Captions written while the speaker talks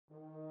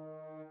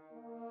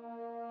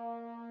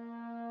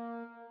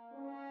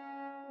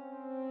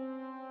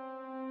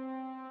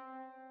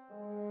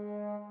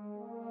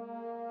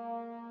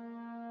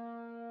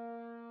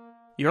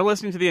You're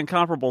listening to the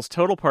Incomparables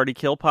Total Party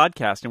Kill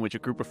podcast, in which a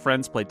group of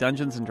friends play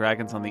Dungeons &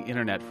 Dragons on the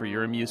internet for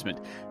your amusement.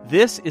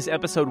 This is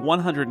episode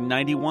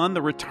 191,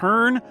 the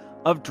return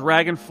of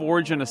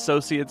Dragonforge and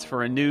Associates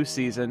for a new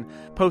season,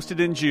 posted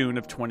in June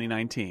of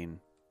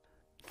 2019.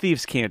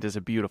 Thieves' Cant is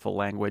a beautiful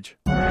language.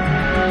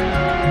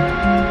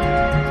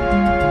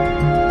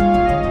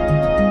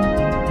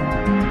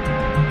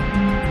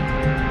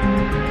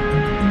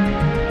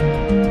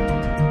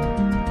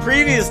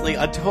 Previously,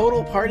 a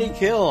Total Party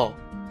Kill.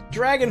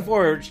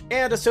 Dragonforge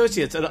and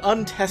Associates, an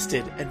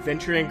untested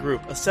adventuring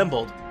group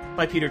assembled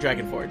by Peter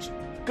Dragonforge,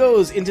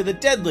 goes into the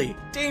deadly,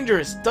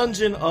 dangerous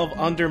dungeon of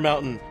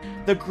Undermountain.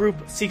 The group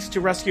seeks to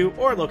rescue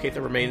or locate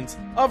the remains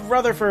of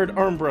Rutherford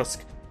Umbrusk,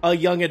 a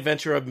young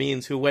adventurer of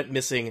means who went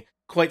missing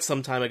quite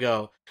some time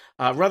ago.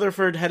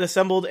 Rutherford had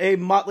assembled a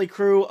motley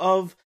crew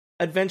of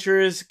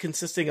adventurers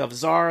consisting of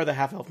Zar, the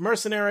half-elf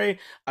mercenary,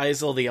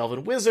 Isel, the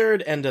elven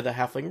wizard, Enda, the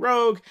halfling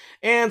rogue,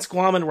 and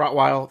Squam and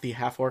Rotweil, the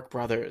half-orc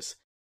brothers.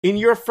 In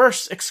your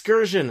first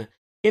excursion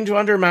into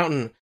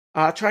Undermountain,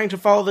 trying to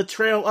follow the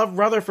trail of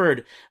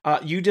Rutherford,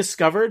 you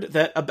discovered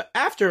that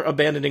after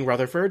abandoning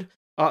Rutherford,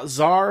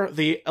 Zar,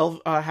 the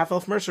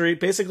half-elf mercenary,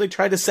 basically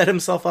tried to set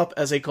himself up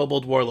as a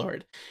kobold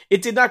warlord.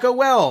 It did not go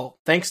well,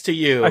 thanks to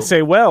you. I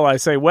say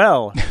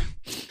well.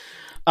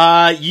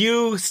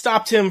 You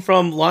stopped him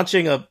from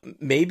launching a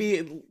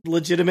maybe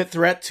legitimate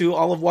threat to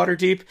all of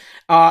Waterdeep,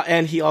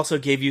 and he also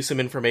gave you some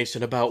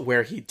information about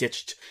where he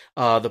ditched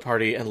the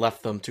party and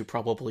left them to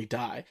probably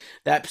die.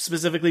 That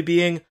specifically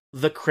being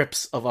the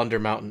crypts of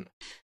Undermountain.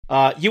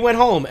 You went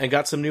home and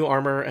got some new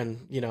armor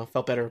and,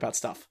 felt better about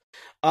stuff.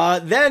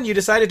 Then you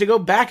decided to go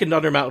back into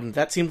Undermountain.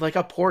 That seemed like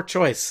a poor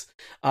choice.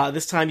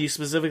 This time you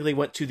specifically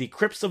went to the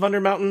crypts of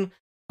Undermountain.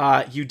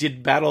 You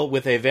did battle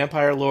with a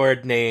vampire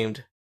lord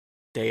named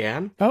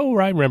Diane. Oh,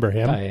 I remember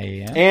him.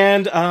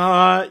 And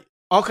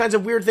all kinds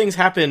of weird things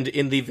happened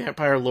in the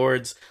Vampire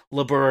Lord's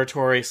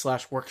laboratory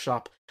 /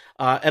 workshop.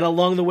 And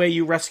along the way,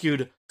 you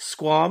rescued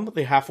Squam,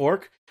 the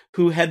half-orc,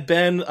 who had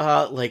been,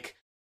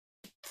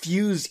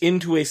 fused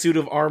into a suit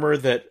of armor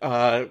that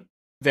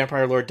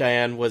Vampire Lord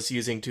Diane was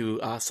using to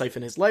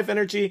siphon his life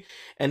energy.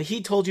 And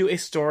he told you a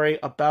story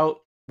about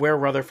where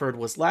Rutherford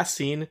was last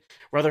seen.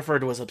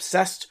 Rutherford was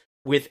obsessed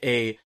with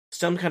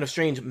some kind of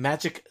strange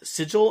magic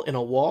sigil in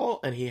a wall,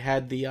 and he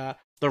had the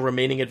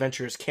remaining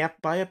adventurers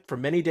camped by it for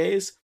many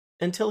days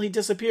until he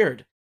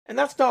disappeared. And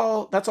that's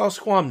all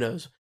Squam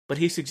knows, but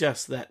he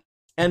suggests that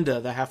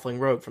Enda, the halfling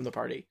rogue from the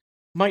party,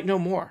 might know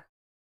more.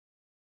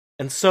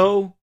 And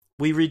so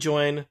we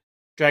rejoin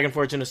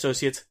Dragonforge and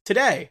Associates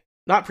today,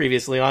 not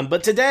previously on,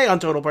 but today on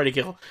Total Party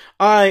Kill.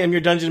 I am your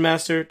Dungeon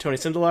Master, Tony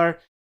Sindelar,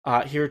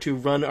 here to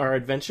run our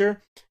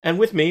adventure, and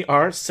with me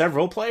are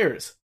several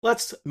players.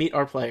 Let's meet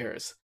our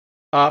players.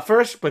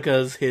 First,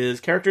 because his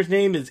character's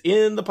name is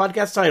in the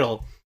podcast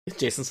title, it's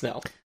Jason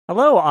Snell.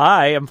 Hello,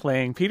 I am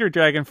playing Peter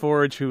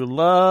Dragonforge, who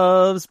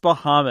loves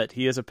Bahamut.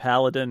 He is a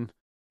paladin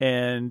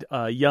and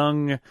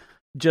young,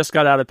 just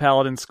got out of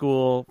paladin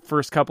school,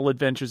 first couple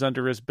adventures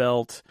under his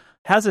belt,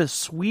 has a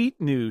sweet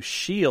new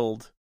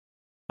shield.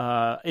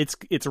 It's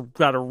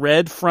got a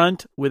red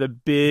front with a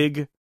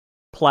big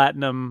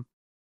platinum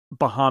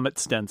Bahamut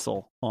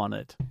stencil on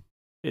it.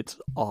 It's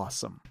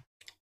awesome.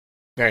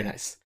 Very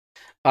nice.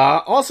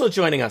 Also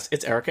joining us,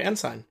 it's Erika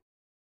Ensign.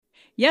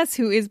 Yes,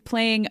 who is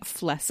playing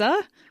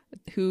Flessa,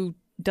 who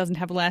doesn't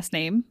have a last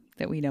name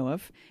that we know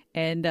of.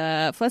 And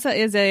Flessa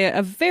is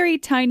a very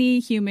tiny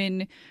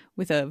human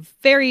with a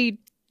very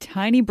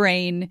tiny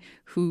brain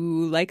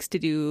who likes to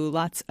do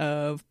lots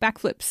of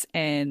backflips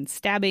and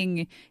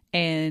stabbing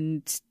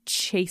and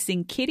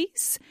chasing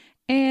kitties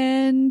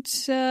and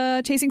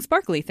chasing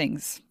sparkly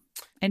things.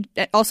 And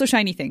also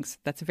shiny things.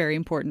 That's very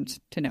important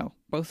to know.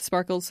 Both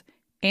sparkles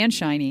and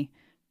shiny.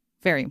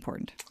 Very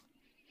important.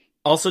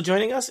 Also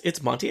joining us,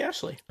 it's Monty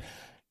Ashley.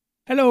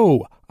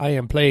 Hello, I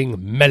am playing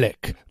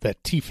Melik, the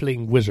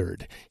tiefling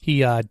wizard. He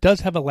does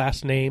have a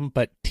last name,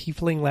 but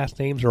tiefling last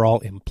names are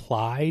all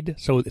implied,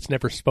 so it's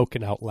never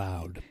spoken out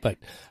loud. But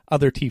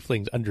other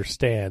tieflings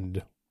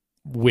understand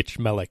which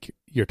Melik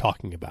you're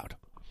talking about.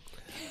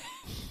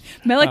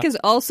 Melik is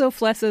also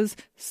Flessa's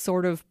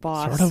sort of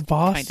boss. Sort of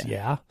boss, kinda.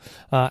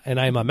 Yeah. And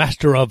I'm a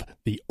master of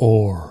the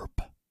orb.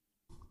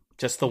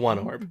 Just the one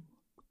orb.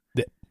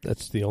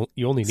 That's you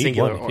only need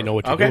Singular one if orb. you know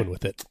what you're doing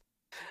with it.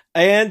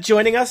 And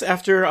joining us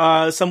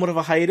after somewhat of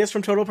a hiatus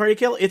from Total Party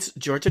Kill, it's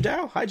Georgia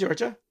Dow. Hi,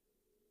 Georgia.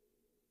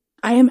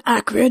 I am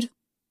Acrid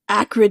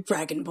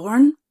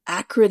Dragonborn.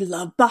 Acrid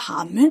love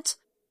Bahamut.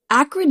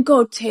 Acrid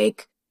go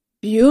take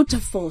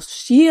beautiful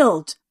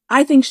shield.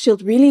 I think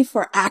shield really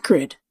for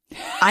Acrid.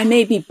 I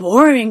may be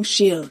boring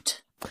shield.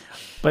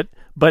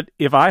 But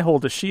if I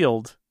hold a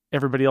shield,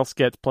 everybody else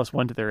gets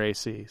 +1 to their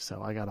AC,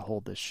 so I gotta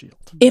hold this shield.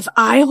 If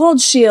I hold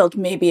shield,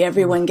 maybe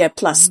everyone get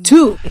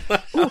 +2.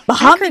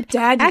 Bahamut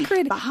daddy.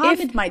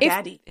 Bahamut my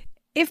daddy.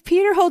 If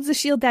Peter holds the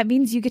shield, that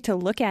means you get to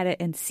look at it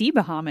and see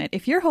Bahamut.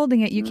 If you're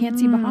holding it, you can't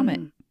see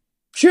Bahamut.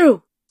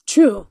 True.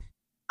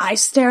 I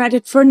stare at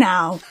it for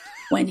now.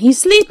 When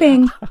he's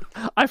sleeping.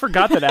 I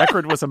forgot that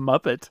Acrid was a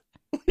Muppet.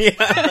 Yeah.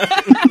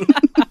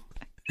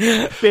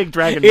 Big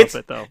dragon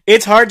muppet, though.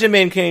 It's hard to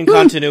maintain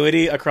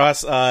continuity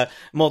across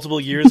multiple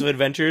years of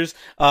adventures.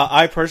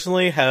 I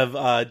personally have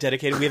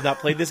dedicated. We have not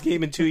played this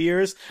game in 2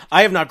 years.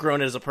 I have not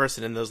grown as a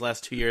person in those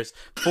last 2 years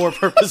for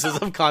purposes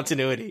of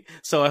continuity.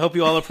 So I hope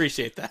you all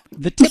appreciate that.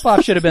 The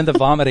tip-off should have been the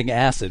vomiting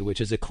acid,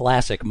 which is a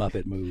classic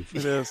Muppet move.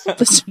 It is.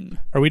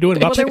 Are we doing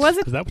Well,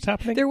 Muppets? Is that what's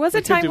happening? There was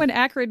a time when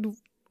Acrid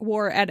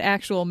wore an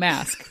actual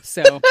mask,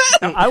 so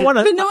I want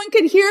But to. no one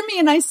could hear me,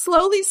 and I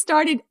slowly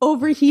started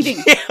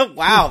overheating.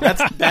 Wow,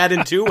 that's bad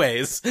in 2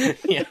 ways.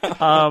 Yeah.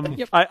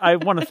 I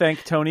want to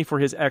thank Tony for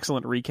his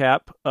excellent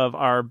recap of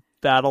our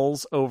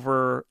battles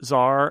over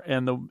Czar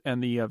and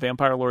the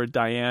Vampire Lord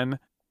Diane.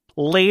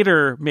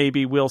 Later,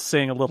 maybe we'll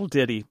sing a little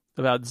ditty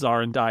about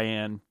Czar and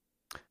Diane.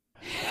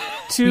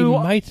 Two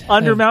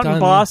Undermountain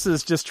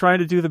bosses just trying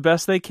to do the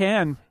best they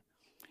can.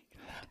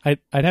 I'd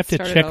have to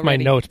Started check my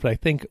already. notes, but I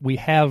think we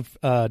have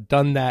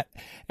done that,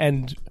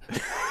 and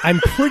I'm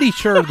pretty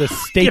sure the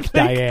steak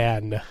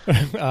Diane.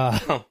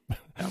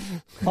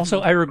 Also,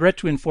 I regret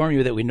to inform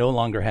you that we no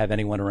longer have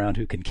anyone around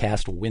who can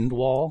cast Wind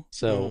Wall,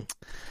 so...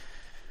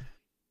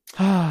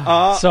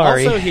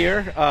 Sorry. Also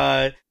here,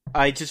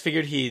 I just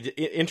figured he'd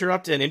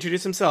interrupt and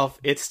introduce himself.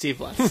 It's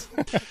Steve Lutz.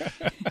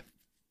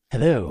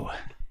 Hello,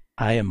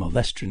 I am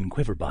Molestrin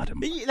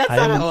Quiverbottom. That's I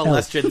not am how an elf.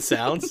 Lestrin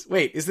sounds.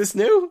 Wait, is this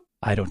new?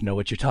 I don't know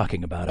what you're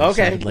talking about. I've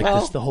Okay, sounded like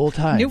well, this the whole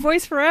time. new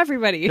voice for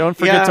everybody. Don't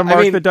forget Yeah, to I mark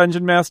mean- the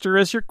Dungeon Master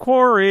as your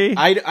quarry.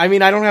 I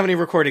mean, I don't have any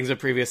recordings of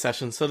previous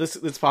sessions, so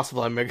it's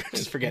possible I'm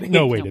just forgetting.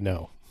 No way to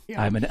know.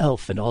 I'm an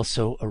elf and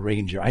also a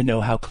ranger. I know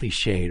how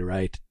cliched,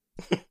 right?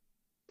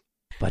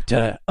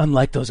 But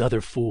unlike those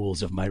other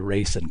fools of my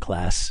race and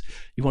class,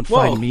 you won't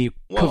find me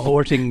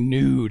cavorting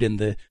nude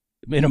in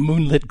a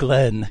moonlit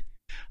glen.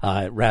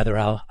 Rather,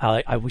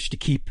 I wish to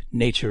keep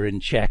nature in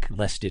check,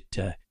 lest it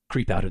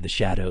creep out of the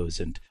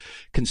shadows and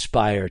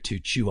conspire to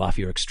chew off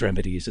your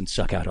extremities and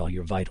suck out all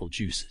your vital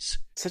juices.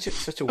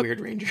 Such a weird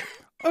ranger.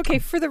 Okay,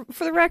 for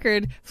the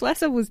record,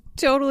 Flessa was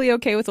totally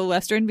okay with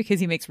Olestrin because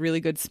he makes really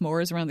good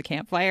s'mores around the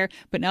campfire.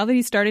 But now that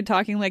he started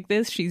talking like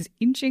this, she's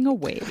inching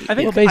away.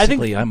 Well,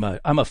 basically, I'm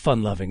a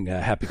fun-loving,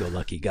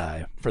 happy-go-lucky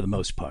guy for the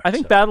most part. I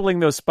think battling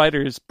those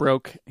spiders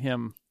broke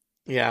him.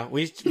 Yeah,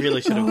 we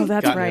really should have Oh,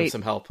 that's gotten him right.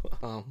 some help.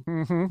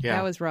 Yeah,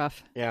 That was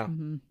rough. yeah.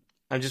 Mm-hmm.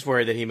 I'm just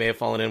worried that he may have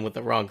fallen in with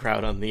the wrong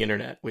crowd on the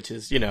internet, which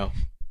is,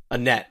 a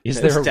net.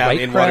 Is that's there a down right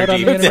in crowd on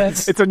Waterdeep. the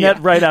internet? It's a net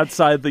right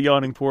outside the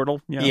yawning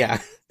portal. Yeah.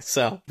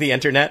 So the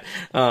internet,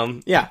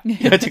 you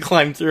had to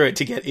climb through it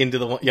to get into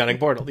the yawning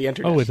portal. The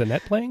internet. Oh, is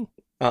Annette playing?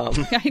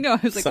 I know. I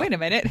was like, wait a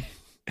minute.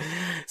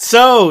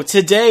 So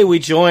today we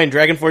join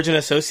Dragonforge and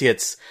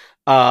Associates.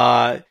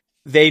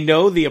 They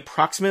know the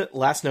approximate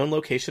last known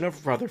location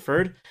of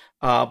Rutherford,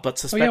 but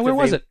suspect. Oh yeah, where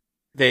was it?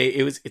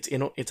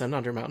 It's on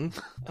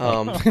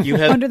Undermountain. You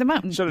have Under the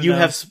mountain. Should've you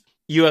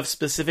known. have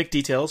specific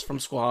details from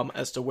Squam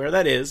as to where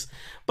that is,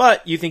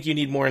 but you think you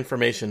need more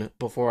information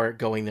before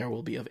going there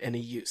will be of any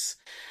use.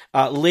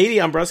 Lady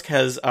Umbrusk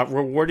has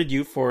rewarded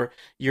you for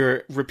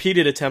your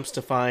repeated attempts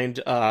to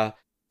find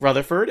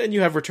Rutherford, and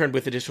you have returned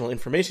with additional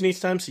information each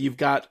time. So you've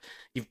got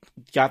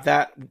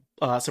that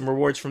some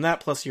rewards from that,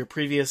 plus your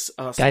previous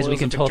Guys, spoils we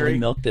can of victory. totally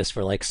milk this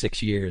for like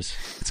 6 years.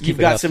 Let's keep You've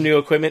it got up. some new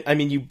equipment. I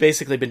mean, you've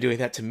basically been doing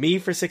that to me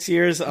for 6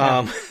 years.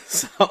 Yeah,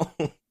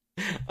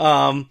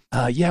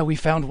 we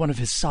found one of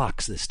his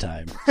socks this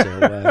time.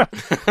 So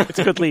It's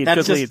a good lead.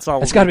 That's Good lead. just-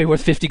 Solid it's got to be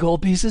worth 50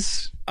 gold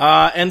pieces.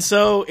 and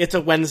so it's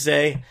a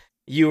Wednesday.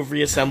 You've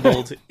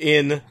reassembled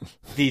in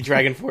the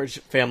Dragonforge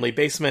family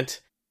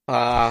basement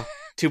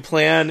to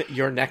plan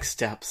your next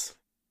steps,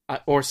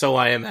 or so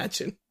I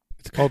imagine.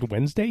 It's called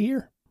Wednesday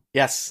here?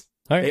 Yes,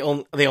 All right.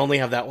 they only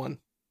have that one.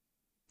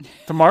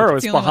 Tomorrow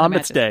It's is the only one that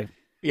Bahamut's Day.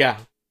 Yeah,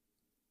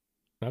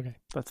 Okay.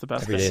 That's the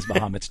best. Every day is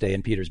Bahamut's Day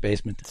in Peter's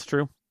basement. It's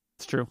true.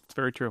 It's true. It's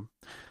very true.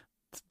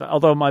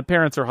 Although my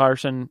parents are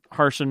harshing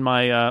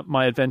my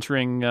my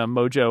adventuring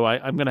mojo,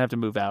 I'm going to have to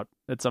move out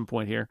at some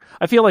point here.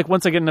 I feel like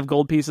once I get enough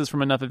gold pieces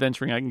from enough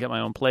adventuring, I can get my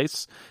own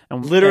place.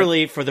 And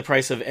literally for the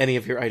price of any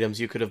of your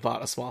items, you could have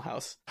bought a small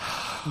house.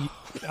 I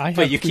But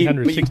have you keep-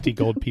 360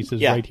 gold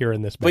pieces Yeah. right here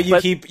in this But bag. you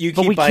but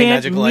keep we buying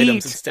can't magical meet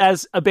items instead.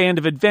 as a band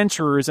of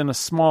adventurers in a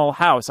small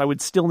house. I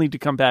would still need to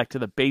come back to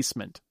the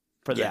basement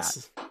for that.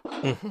 Yes.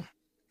 Mhm.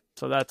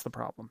 So that's the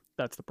problem.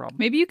 That's the problem.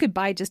 Maybe you could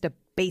buy just a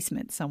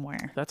basement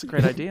somewhere. That's a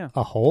great idea.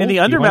 A hole? In the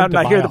You wanted Undermountain, to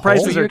I buy hear a the hole?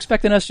 prices So are you're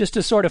expecting us just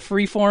to sort of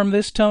freeform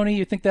this, Tony?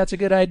 You think that's a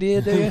good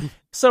idea, do you?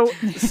 So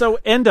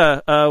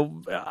Enda,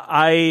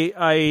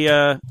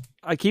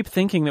 I keep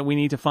thinking that we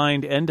need to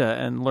find Enda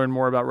and learn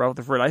more about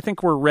Rutherford. I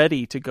think we're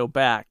ready to go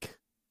back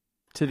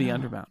to the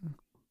Undermountain.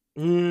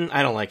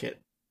 I don't like it.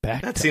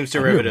 Back That to seems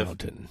derivative.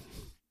 Undermountain.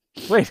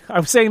 Wait,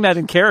 I'm saying that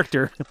in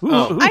character. Who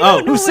I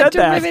don't know who said what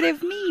that?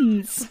 derivative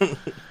means.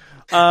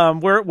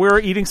 We're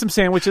eating some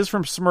sandwiches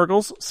from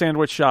Smirgle's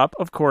Sandwich Shop,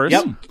 of course.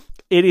 Yep.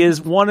 It is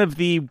one of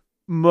the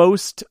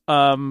most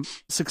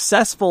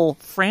successful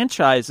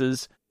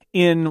franchises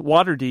in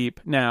Waterdeep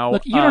now.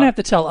 Look, you don't have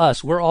to tell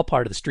us. We're all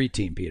part of the street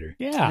team, Peter.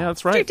 Yeah.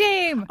 That's right. Street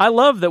team. I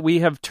love that we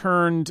have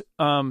turned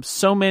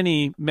so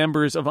many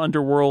members of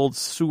Underworld's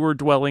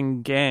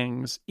sewer-dwelling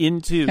gangs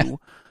into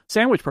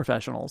sandwich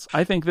professionals.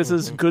 I think this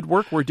is good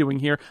work we're doing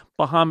here.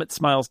 Bahamut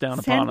smiles down upon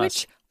us.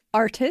 Sandwich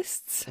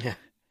artists. Yeah.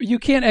 You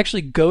can't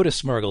actually go to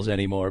Smurgles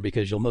anymore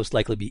because you'll most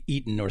likely be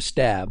eaten or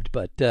stabbed,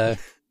 but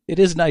it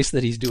is nice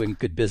that he's doing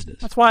good business.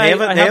 That's why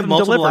They I have them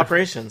multiple deliver.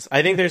 operations.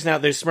 I think there's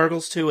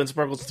Smurgles 2 and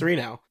Smurgles 3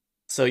 now.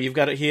 So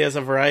he has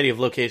a variety of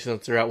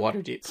locations throughout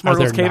Waterdeep. Are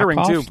there Smurgles catering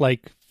knockoffs, too.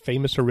 like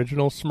famous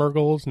original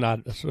Smurgles, not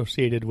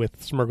associated with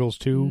Smurgles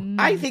 2?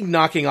 I think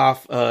knocking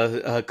off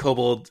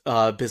Kobold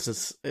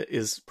business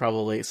is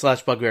probably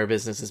 / Bugbear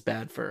business is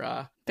bad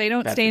for They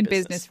don't bad stay for in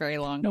business. business very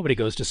long. Nobody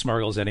goes to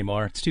Smurgles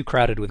anymore. It's too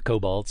crowded with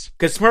kobolds.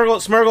 Because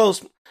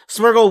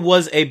Smurgle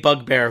was a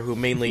bugbear who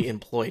mainly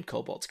employed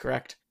kobolds,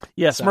 correct?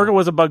 Yeah, So- Smurgle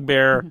was a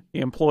bugbear. He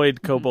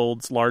employed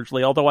kobolds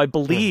largely, although I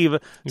believe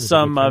was a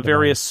some good friend of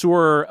various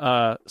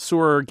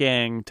sewer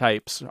gang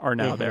types are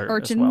now there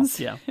Urchins as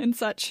well. Yeah. and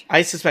such.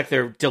 I suspect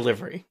they're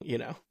delivery,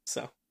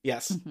 So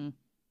yes.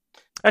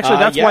 Actually,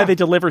 that's yeah. why they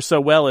deliver so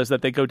well, is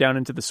that they go down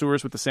into the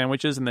sewers with the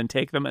sandwiches and then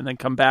take them and then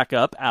come back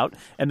out,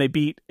 and they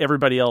beat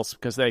everybody else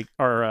because they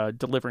are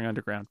delivering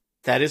underground.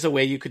 That is a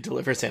way you could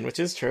deliver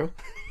sandwiches. True.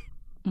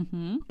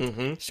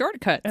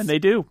 Shortcuts. And they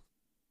do.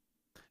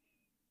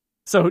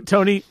 So,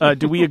 Tony,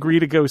 do we agree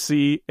to go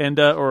see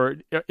Enda, or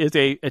is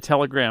a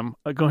telegram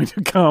going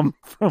to come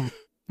from...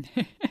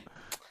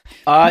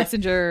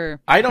 Messenger.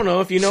 I don't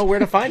know if you know where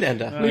to find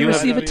Enda. We You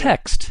receive have- a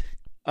text.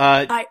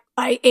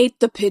 I ate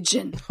the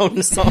pigeon. Oh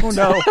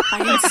no! I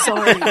am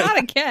sorry. Not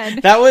again.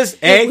 That was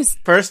was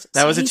first.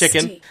 That was a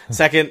chicken. tasty.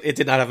 Second, it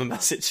did not have a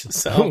message.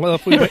 So Well,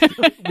 if we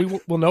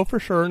wait, we'll know for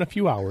sure in a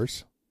few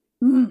hours.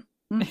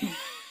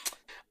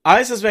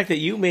 I suspect that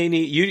you may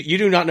need you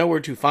do not know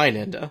where to find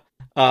Enda.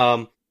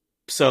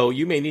 So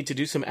you may need to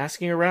do some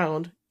asking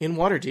around in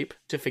Waterdeep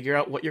to figure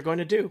out what you're going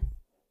to do.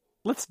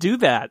 Let's do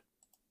that.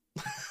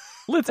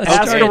 Let's Let's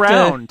ask start at,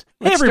 around.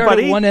 Hey, Let's start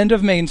everybody. at one end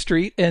of Main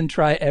Street and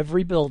try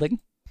every building.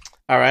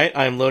 All right,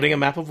 I'm loading a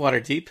map of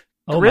Waterdeep.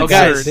 Oh, Grid Oh,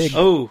 guys! search.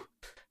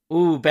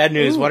 Oh, bad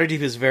news. Ooh. Waterdeep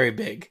is very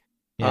big.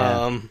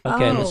 Yeah.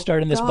 Okay, Oh, let's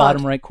start in this God.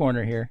 bottom right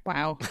corner here.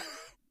 Wow.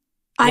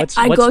 I What's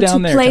go to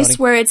down there, place Tony?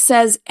 where it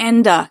says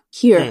Enda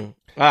here.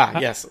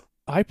 Yes.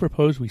 I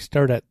propose we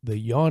start at the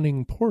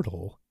yawning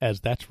portal, as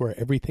that's where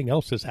everything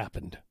else has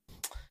happened.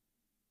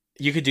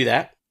 You could do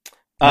that.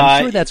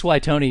 I'm sure that's why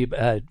Tony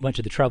went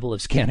to the trouble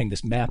of scanning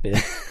this map in.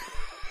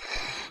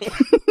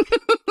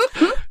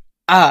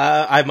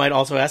 I might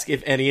also ask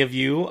if any of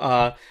you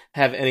have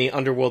any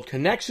underworld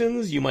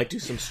connections. You might do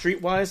some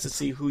streetwise to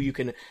see who you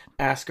can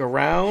ask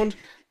around.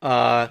 There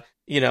are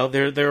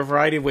a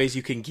variety of ways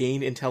you can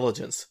gain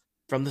intelligence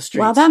from the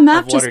streets. Wow, that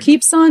map of just Waterdeep.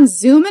 keeps on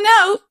zooming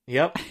out.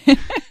 Yep,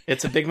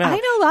 it's a big map.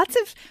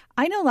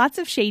 I know lots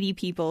of shady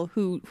people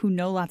who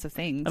know lots of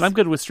things. And I'm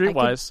good with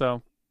Streetwise,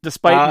 so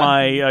despite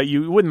my,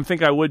 you wouldn't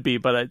think I would be,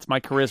 but it's my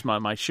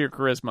charisma. My sheer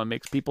charisma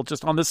makes people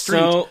just on the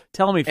street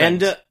tell me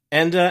things.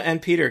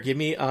 And Peter, give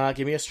me a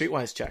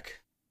streetwise check.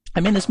 I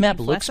mean, this map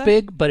looks Flessa?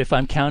 big, but if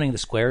I'm counting the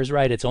squares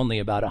right, it's only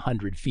about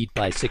 100 feet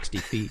by 60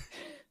 feet.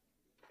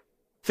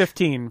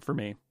 15 for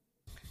me.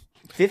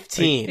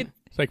 15.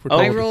 It's like we're Oh.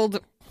 I told- rolled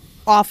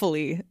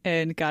awfully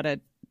and got a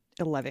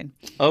 11.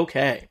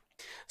 Okay.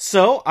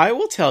 So I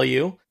will tell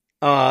you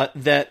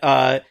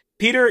that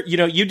Peter,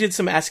 you did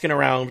some asking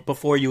around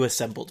before you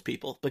assembled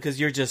people because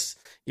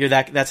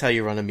that's how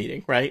you run a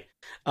meeting, right?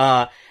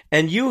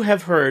 And you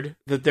have heard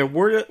that the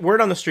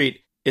word on the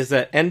street is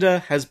that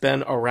Enda has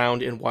been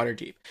around in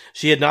Waterdeep.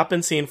 She had not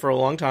been seen for a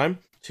long time.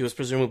 She was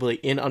presumably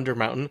in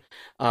Undermountain,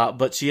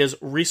 but she has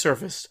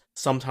resurfaced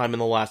sometime in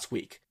the last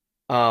week.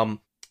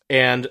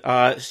 And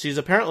she's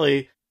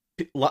apparently,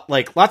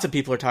 like, lots of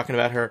people are talking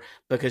about her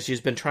because she's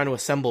been trying to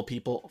assemble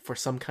people for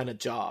some kind of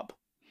job.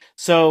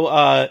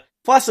 So,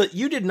 Flessa,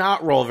 you did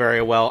not roll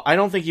very well. I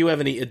don't think you have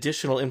any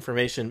additional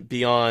information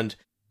beyond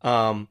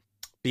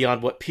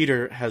what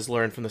Peter has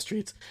learned from the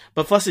streets.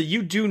 But Flessa,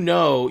 you do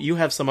know you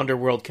have some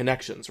underworld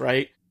connections,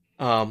 right?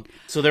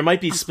 So there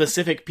might be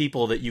specific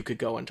people that you could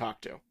go and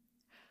talk to.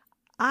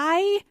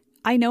 I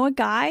know a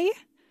guy.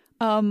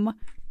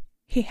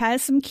 He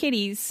has some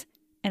kitties,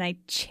 and I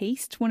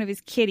chased one of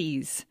his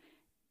kitties,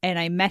 and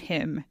I met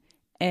him,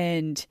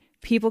 and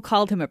people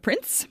called him a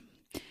prince.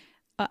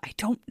 I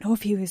don't know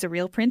if he was a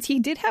real prince. He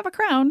did have a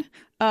crown,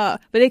 but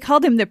they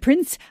called him the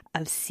Prince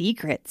of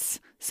Secrets.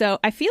 So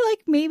I feel like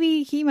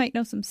maybe he might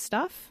know some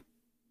stuff.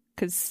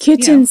 Cause,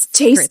 Kitten's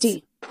secrets.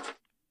 tasty.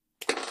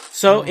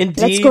 So Let's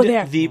indeed, go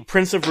there. the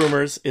Prince of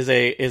Rumors is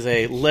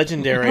a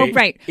legendary, Oh,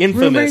 right.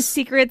 infamous, Rumors,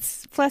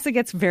 secrets. Flessa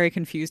gets very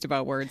confused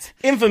about words.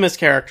 infamous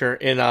character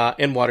in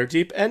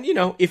Waterdeep. And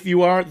if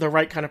you are the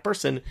right kind of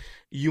person,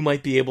 you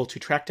might be able to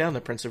track down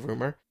the Prince of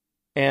Rumor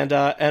and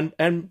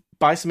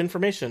buy some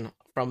information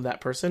from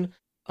that person,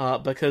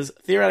 because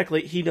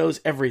theoretically he knows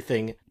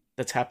everything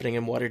that's happening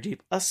in Waterdeep,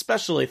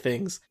 especially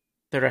things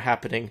that are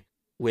happening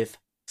with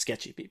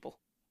sketchy people.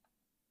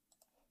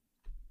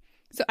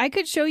 So I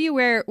could show you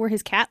where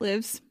his cat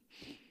lives.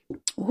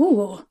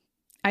 Ooh.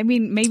 I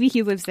mean, maybe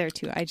he lives there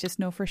too. I just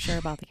know for sure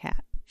about the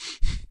cat.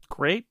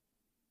 Great.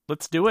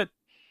 Let's do it.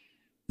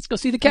 Let's go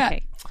see the cat.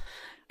 Okay.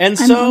 And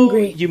I'm so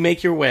hungry. you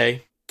make your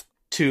way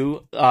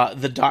to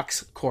the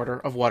docks quarter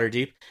of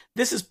Waterdeep.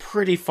 This is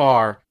pretty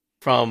far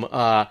from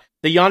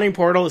the yawning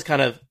portal is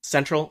kind of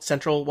central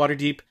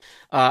Waterdeep.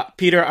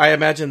 Peter, I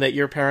imagine that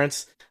your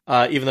parents,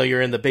 even though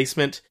you're in the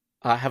basement,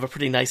 have a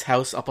pretty nice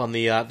house up on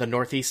the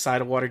northeast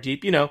side of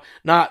Waterdeep. You know,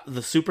 not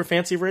the super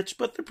fancy rich,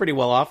 but they're pretty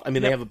well off. I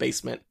mean, they have a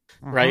basement,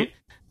 right?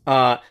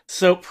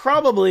 So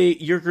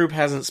probably your group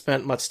hasn't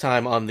spent much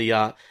time on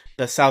the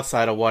south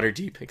side of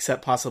Waterdeep,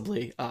 except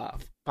possibly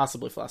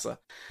Flessa.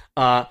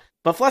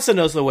 But Flessa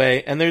knows the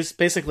way, and there's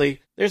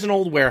an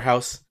old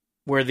warehouse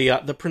where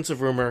the Prince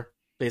of Rumor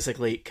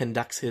basically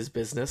conducts his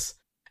business.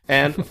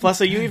 And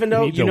Flessa, you even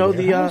know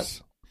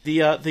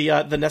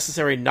the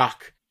necessary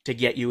knock to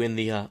get you in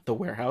the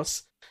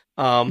warehouse.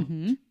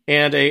 And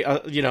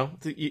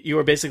you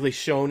are basically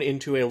shown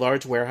into a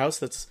large warehouse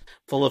that's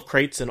full of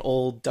crates and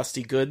old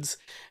dusty goods.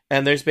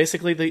 And there's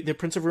basically the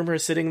Prince of Rumor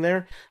is sitting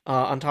there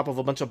on top of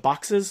a bunch of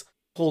boxes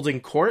holding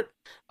court.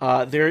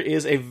 There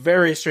is a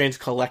very strange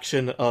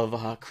collection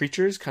of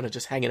creatures kind of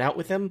just hanging out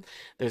with him.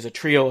 There's a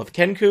trio of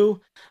Kenku.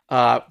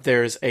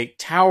 There's a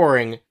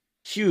towering,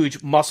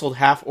 huge, muscled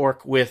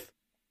half-orc with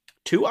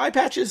 2 eye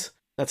patches.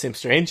 That seems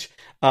strange.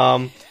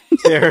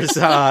 There's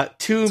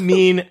 2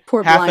 mean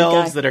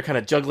half-elves that are kind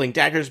of juggling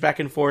daggers back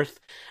and forth.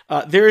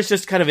 There is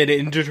just kind of an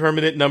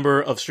indeterminate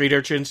number of street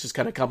urchins just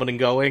kind of coming and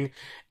going.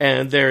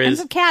 And there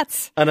is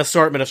cats. An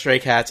assortment of stray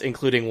cats,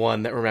 including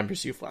one that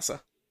remembers you, Flessa.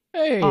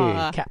 Hey,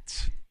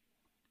 cats.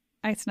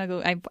 I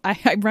snuggle.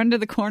 I run to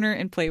the corner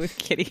and play with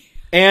Kitty.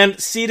 And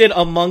seated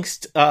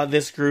amongst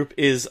this group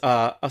is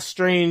a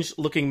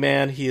strange-looking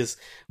man. He is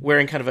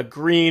wearing kind of a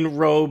green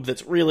robe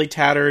that's really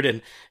tattered,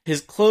 and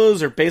his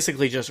clothes are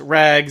basically just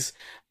rags.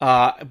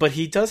 But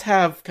he does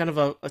have kind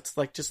of it's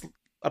like just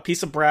a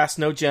piece of brass,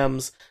 no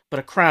gems, but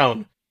a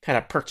crown kind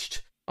of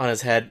perched on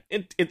his head.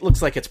 It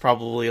looks like it's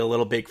probably a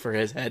little big for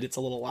his head. It's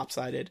a little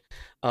lopsided.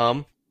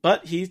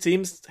 But he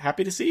seems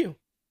happy to see you.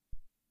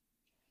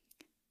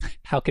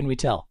 How can we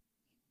tell?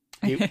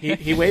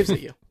 He waves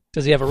at you.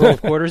 Does he have a roll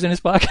of quarters in his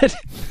pocket?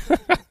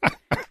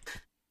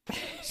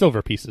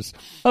 Silver pieces.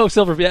 Oh,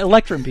 silver.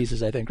 Electrum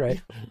pieces, I think, right?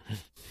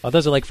 Oh,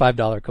 those are like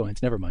 $5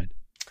 coins. Never mind.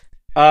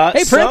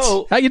 Hey,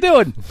 Prince. How you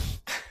doing?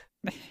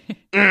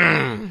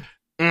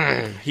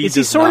 Is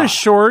he sort of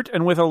short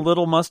and with a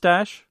little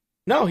mustache?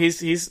 No,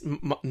 he's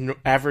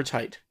average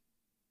height.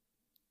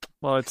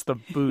 Well, it's the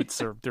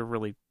boots, or they're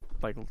really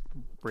like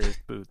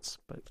raised boots.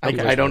 But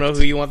I don't know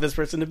who you want this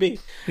person to be.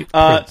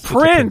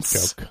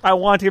 Prince. I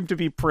want him to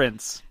be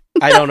Prince.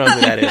 I don't know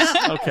who that is.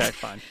 Okay,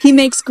 fine. He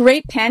makes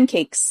great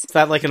pancakes. Is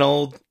that like an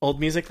old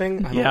music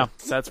thing? Yeah,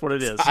 that's what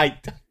it is.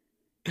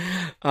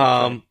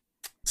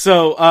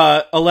 So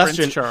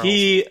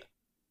Alestrin,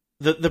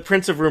 the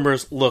Prince of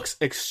Rumors looks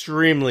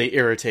extremely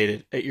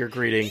irritated at your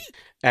greeting,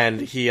 and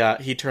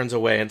he turns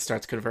away and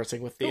starts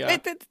conversing with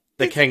the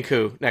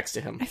Kenku next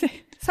to him.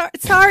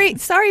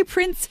 Sorry,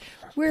 Prince.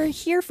 We're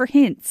here for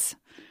hints.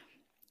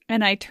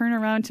 And I turn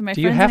around to my friends.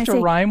 Do you have to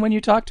rhyme when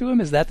you talk to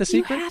him? Is that the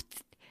secret?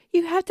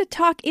 You have to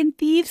talk in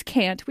Thieves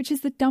Cant, which is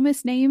the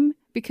dumbest name,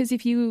 because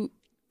if you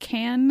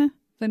can,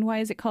 then why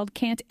is it called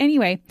Cant?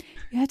 Anyway,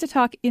 you have to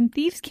talk in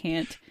Thieves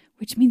Cant,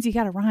 which means you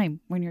got to rhyme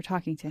when you're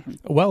talking to him.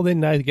 Well,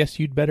 then I guess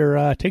you'd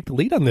better take the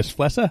lead on this,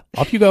 Flessa.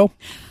 Off you go.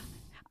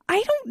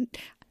 I don't...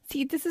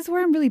 See, this is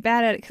where I'm really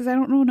bad at it, because I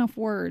don't know enough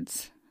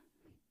words.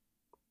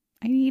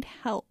 I need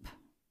help.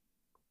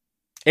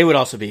 It would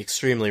also be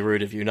extremely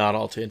rude of you not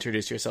all to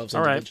introduce yourselves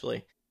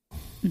individually.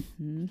 Right.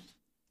 Mm-hmm.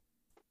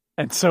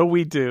 And so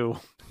we do.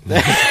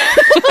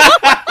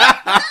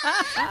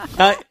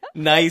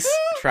 Nice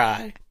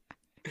try.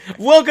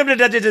 Welcome to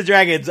Dungeons &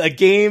 Dragons, a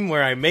game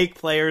where I make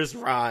players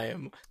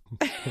rhyme.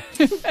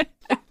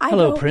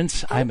 Hello,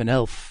 Prince. I'm an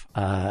elf.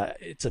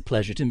 It's a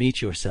pleasure to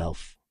meet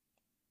yourself.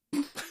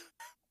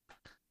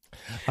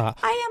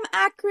 I am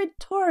Acrid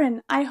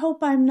Torin. I hope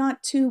I'm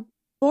not too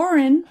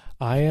boring.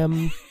 I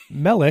am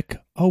Melik,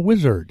 a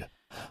wizard.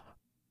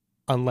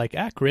 Unlike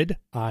Acrid,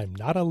 I'm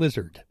not a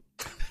lizard.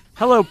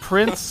 Hello,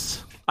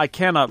 Prince. I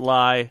cannot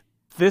lie.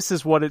 This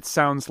is what it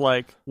sounds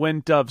like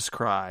when doves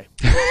cry.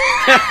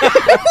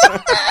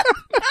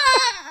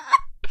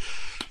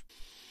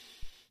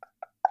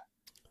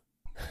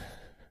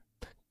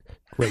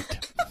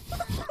 Great.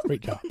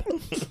 Great job. I'm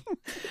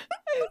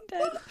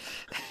dead.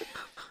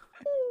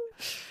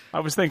 I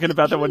was thinking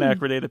about that when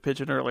Acrid ate a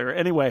pigeon earlier.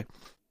 Anyway.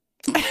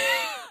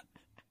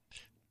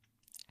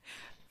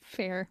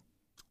 Fair.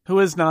 Who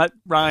has not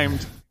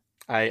rhymed?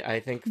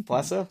 I think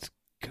Flessa. It's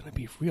going to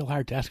be real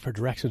hard to ask for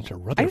directions to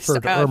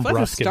Rutherford Flessa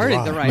Umbrusk.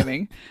 started the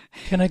rhyming.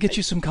 Can I get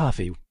you some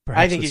coffee? Perhaps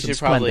I think you should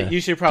probably Do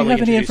you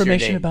have any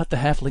information about the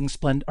halfling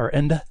Splend or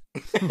Enda?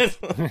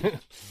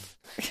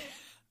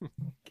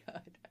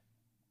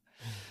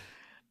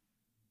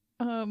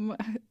 God.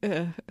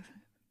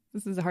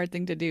 This is a hard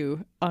thing to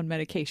do on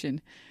medication.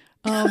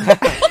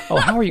 Oh,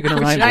 how are you going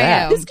to rhyme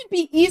that? This could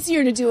be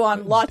easier to do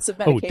on lots of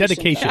medication.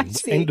 Dedication.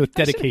 Actually. End with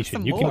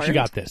dedication. You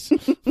got this.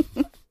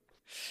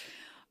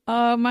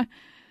 What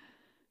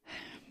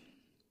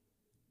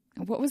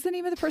was the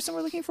name of the person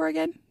we're looking for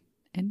again?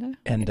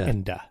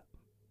 Enda.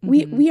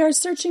 We are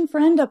searching for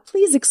Enda.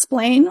 Please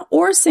explain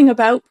or sing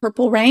about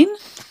Purple Rain.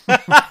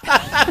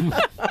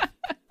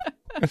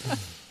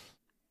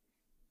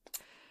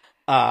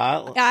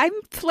 I'm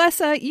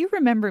Flessa. You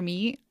remember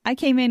me. I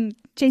came in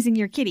chasing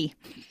your kitty.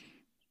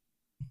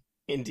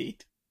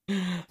 Indeed.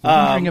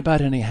 Wondering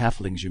about any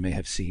halflings you may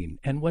have seen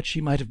and what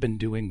she might have been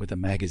doing with a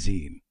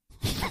magazine.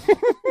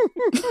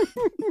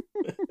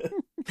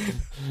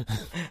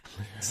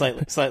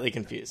 Slightly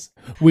confused.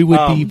 We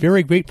would be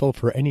very grateful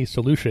for any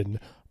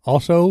solution.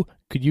 Also,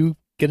 could you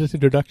get us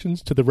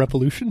introductions to the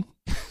revolution?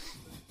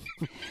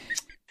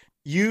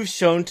 You've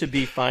shown to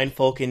be fine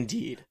folk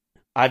indeed.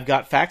 I've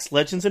got facts,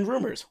 legends, and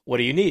rumors. What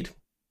do you need?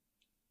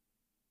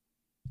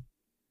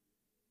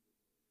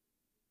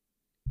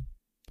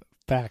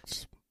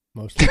 Facts,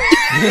 mostly.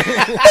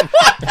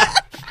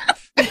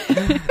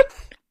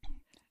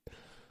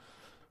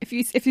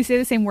 If you say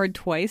the same word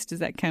twice, does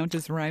that count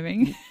as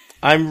rhyming?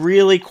 I'm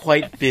really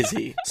quite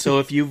busy, so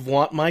if you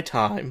want my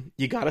time,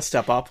 you gotta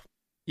step up.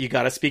 You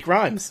gotta speak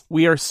rhymes.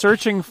 We are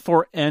searching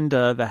for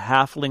Enda, the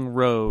halfling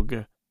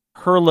rogue.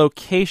 Her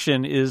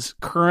location is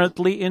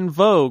currently in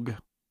vogue.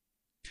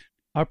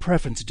 Our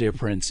preference, dear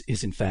prince,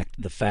 is in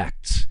fact the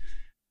facts.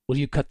 Will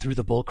you cut through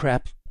the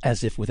bullcrap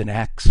as if with an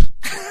axe?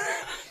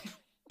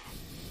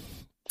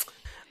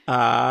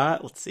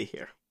 Let's see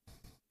here.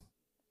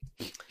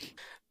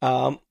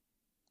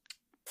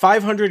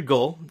 500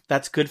 gold.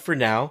 That's good for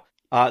now.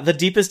 The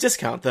deepest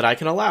discount that I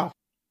can allow.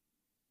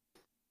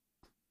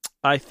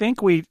 I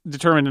think we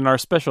determined in our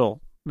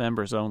special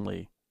members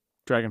only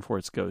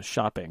Dragonforge Goes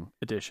Shopping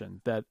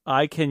edition that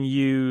I can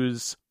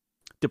use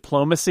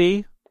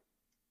diplomacy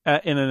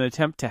in an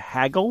attempt to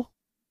haggle.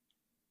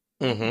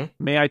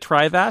 Mm-hmm. May I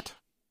try that?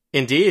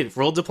 Indeed.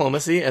 Roll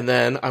diplomacy, and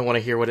then I want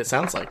to hear what it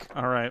sounds like.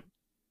 All right.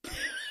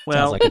 Well,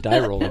 sounds like a die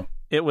roll.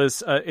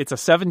 It's a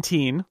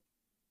 17,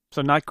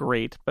 so not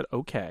great, but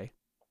okay.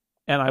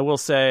 And I will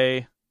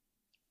say,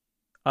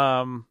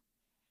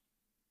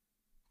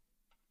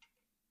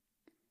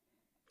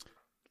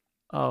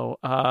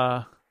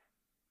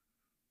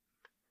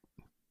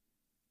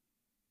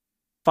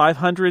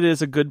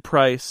 is a good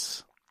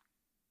price,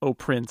 O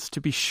Prince,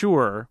 to be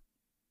sure.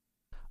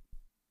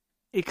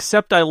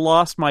 Except I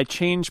lost my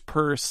change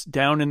purse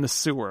down in the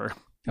sewer.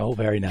 Oh,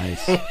 very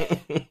nice.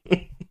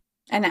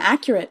 And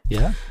accurate.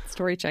 Yeah.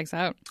 Story checks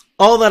out.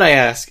 All that I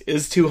ask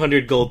is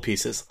 200 gold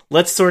pieces.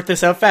 Let's sort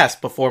this out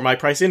fast before my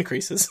price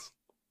increases.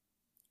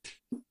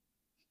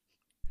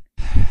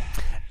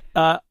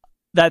 That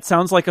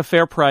sounds like a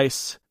fair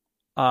price.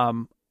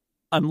 I'm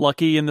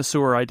lucky in the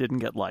sewer I didn't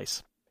get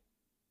lice.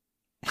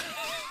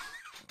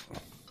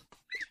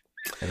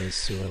 Those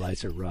sewer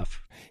lights are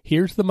rough.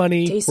 Here's the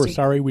money. Tasty. We're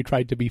sorry we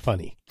tried to be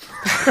funny.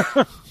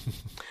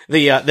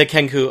 The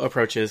Kenku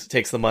approaches,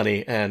 takes the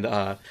money,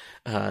 and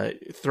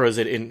throws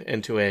it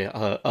into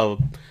a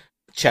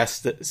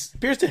chest that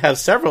appears to have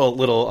several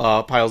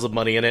little piles of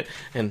money in it,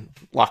 and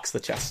locks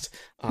the chest.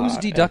 Who's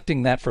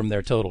deducting that from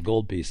their total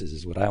gold pieces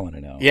is what I want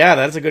to know. Yeah,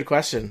 that's a good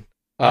question.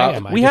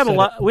 We had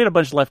a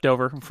bunch left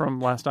over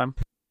from last time.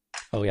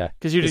 Oh yeah,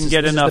 because you didn't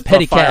get enough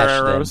petty fire cash,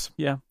 arrows.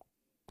 Then. Yeah,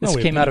 this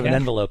came out of an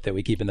envelope that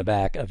we keep in the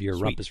back of your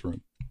rumpus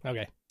room.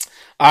 Okay.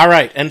 All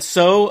right, and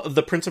so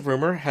the Prince of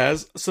Rumor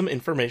has some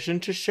information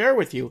to share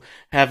with you,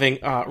 having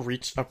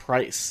reached a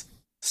price.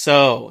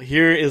 So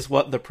here is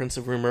what the Prince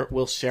of Rumor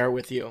will share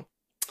with you.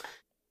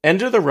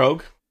 Ender the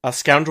Rogue, a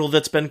scoundrel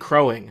that's been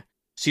crowing.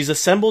 She's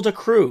assembled a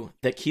crew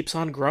that keeps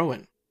on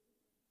growing.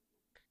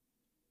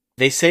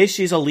 They say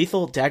she's a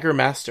lethal dagger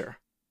master.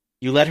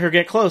 You let her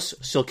get close,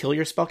 she'll kill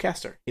your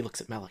spellcaster. He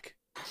looks at Melik.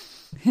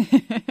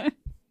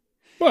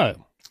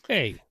 Whoa.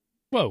 Hey.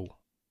 Whoa.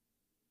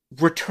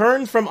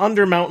 Return from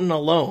Undermountain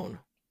alone.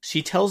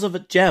 She tells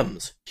of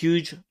gems,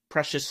 huge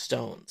precious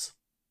stones.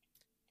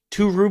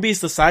 2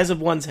 rubies the size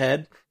of one's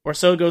head, or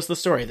so goes the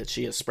story that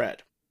she has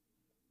spread.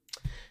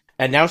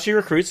 And now she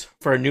recruits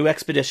for a new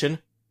expedition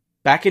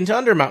back into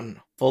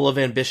Undermountain, full of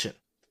ambition.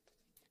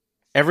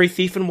 Every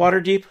thief in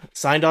Waterdeep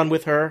signed on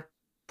with her,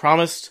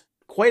 promised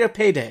quite a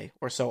payday,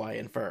 or so I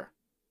infer.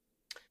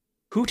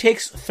 Who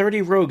takes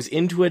 30 rogues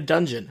into a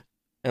dungeon,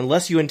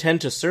 unless you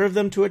intend to serve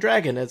them to a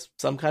dragon as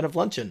some kind of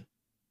luncheon?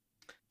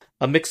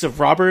 A mix of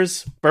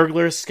robbers,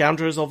 burglars,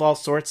 scoundrels of all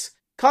sorts,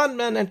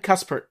 conmen and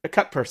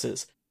cut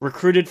purses,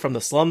 recruited from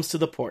the slums to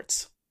the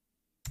ports.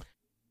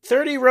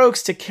 30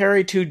 rogues to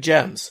carry 2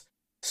 gems.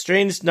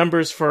 Strange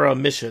numbers for a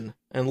mission,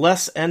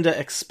 unless Enda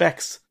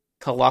expects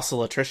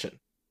colossal attrition.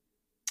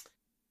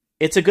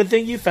 It's a good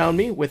thing you found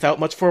me without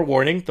much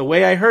forewarning. The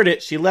way I heard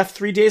it, she left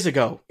 3 days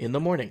ago in the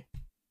morning.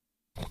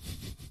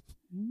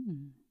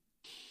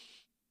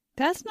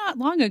 That's not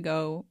long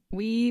ago.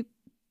 We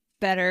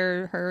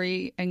better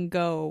hurry and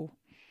go.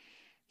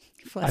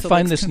 I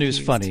find this news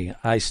funny.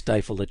 I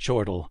stifle a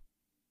chortle.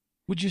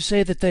 Would you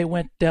say that they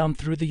went down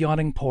through the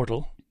yawning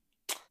portal?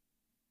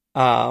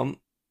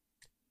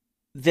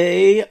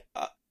 They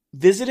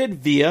visited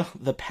via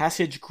the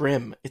Passage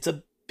Grim. It's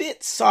a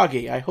bit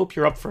soggy. I hope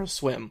you're up for a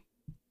swim.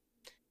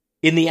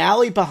 In the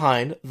alley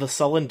behind the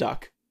Sullen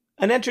Duck,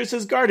 an entrance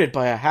is guarded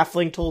by a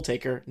halfling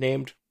toll-taker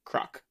named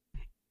Kruk.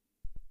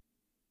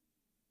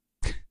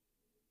 I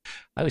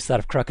always thought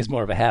of Kruk as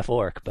more of a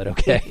half-orc, but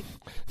okay.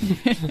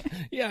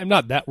 Yeah, I'm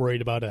not that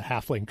worried about a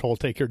halfling troll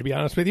taker, to be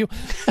honest with you.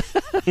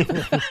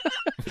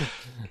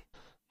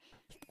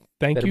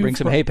 Better bring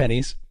some hay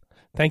pennies.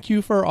 Thank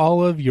you for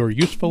all of your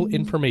useful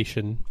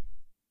information.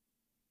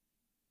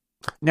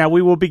 Now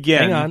we will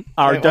begin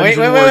our Wait,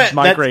 Dungeon wait, Lord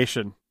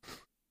migration.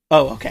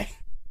 Oh, okay.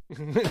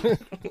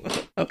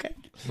 Okay.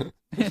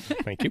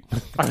 Thank you.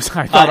 I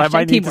thought I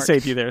might need teamwork. to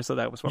save you there, so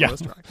that was what I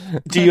was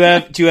trying. Do you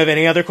have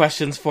any other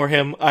questions for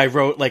him? I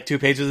wrote like 2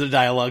 pages of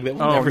dialogue that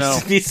will never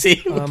be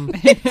seen.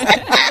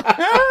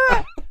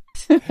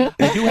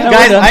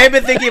 Guys, I have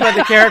been thinking about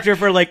the character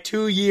for like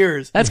 2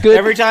 years. That's good.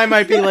 Every time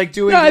I'd be like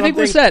doing I something, think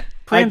we're set.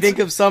 I think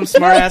of some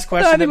smart ass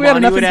question that we have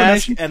Monty enough would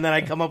ask, information. and then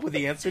I come up with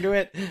the answer to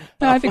it.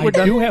 No, I think we're I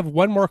done. do have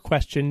one more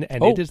question,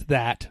 and it is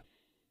that: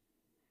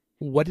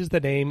 what is the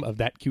name of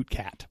that cute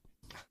cat?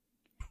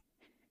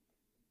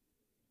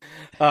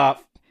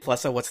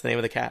 Flessa, what's the name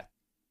of the cat?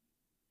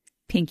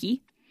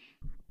 Pinky.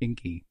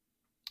 Pinky.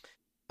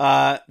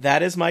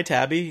 That is my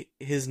tabby.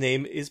 His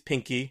name is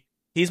Pinky.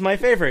 He's my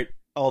favorite,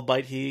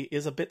 albeit he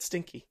is a bit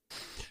stinky.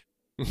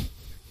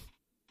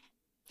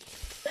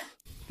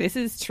 This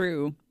is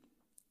true.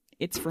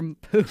 It's from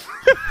poo.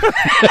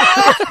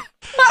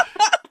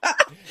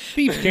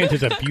 Thieves' Cant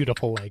is a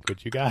beautiful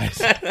language, you guys.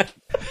 Like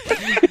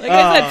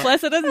I said,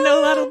 Flessa doesn't know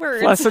a lot of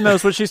words. Flessa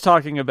knows what she's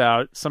talking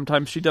about.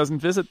 Sometimes she doesn't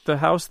visit the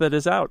house that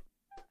is out.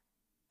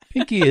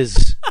 Pinky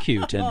is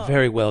cute and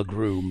very well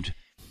groomed.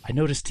 I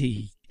noticed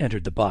he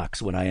entered the box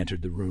when I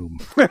entered the room.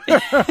 Let's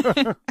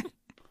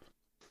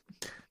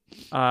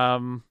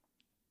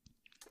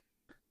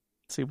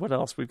see what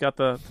else. We've got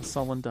the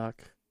Sullen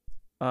Duck.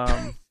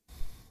 Try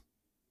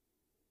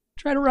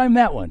to rhyme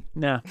that one.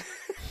 Nah.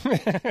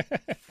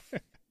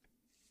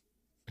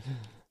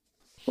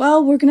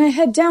 Well, we're gonna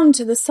head down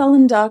to the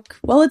Sullen Duck.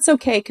 Well, it's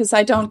okay, because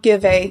I don't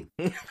give a...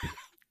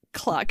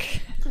 Cluck.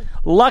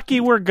 Lucky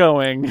we're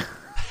going.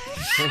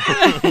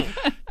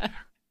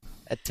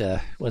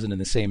 That wasn't in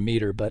the same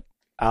meter, but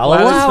I'll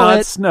Glad it's allow not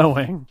it.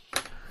 snowing.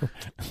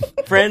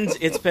 Friends,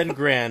 it's been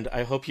grand.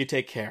 I hope you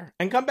take care.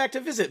 And come back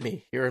to visit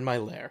me here in my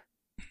lair.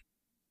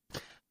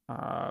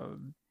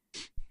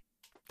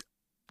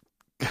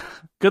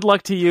 Good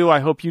luck to you. I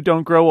hope you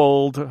don't grow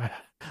old.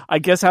 I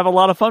guess have a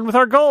lot of fun with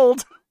our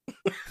gold.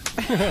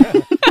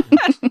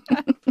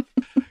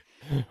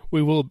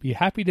 We will be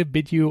happy to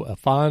bid you a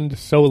fond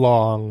so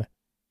long,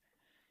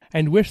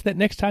 and wish that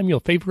next time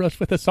you'll favor us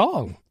with a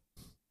song.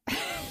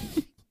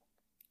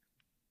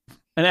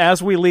 And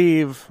as we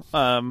leave,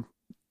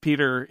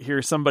 Peter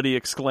hears somebody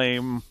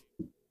exclaim,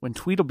 "When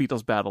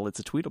Tweedlebeetles battle, it's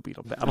a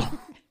Tweedlebeetle battle.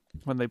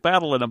 When they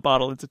battle in a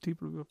bottle, it's a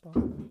Tweedlebeetle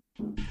battle."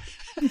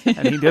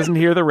 And he doesn't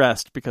hear the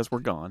rest because we're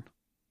gone.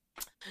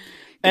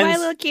 And My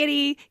little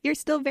kitty, you're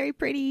still very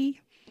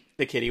pretty.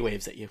 the kitty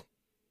waves at you.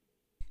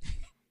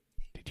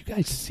 Did you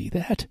guys see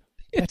that?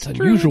 That's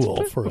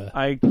unusual for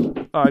a...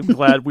 I'm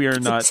glad we are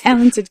not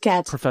Talented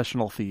cat.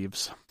 professional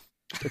thieves.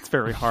 It's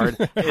very hard.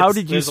 How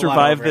did you there's a lot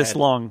survive of this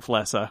overhead. long,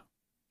 Flessa?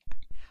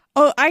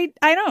 Oh, I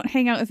don't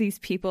hang out with these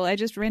people. I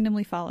just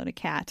randomly followed a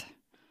cat.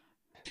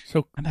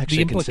 So I'm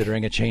actually the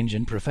considering a change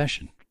in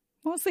profession.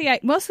 Mostly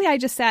I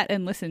just sat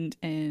and listened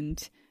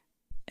and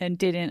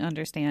didn't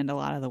understand a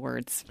lot of the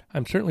words.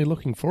 I'm certainly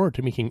looking forward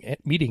to meeting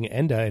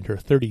Enda and her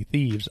 30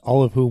 thieves,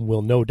 all of whom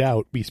will no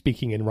doubt be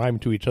speaking in rhyme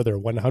to each other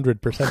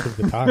 100% of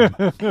the time.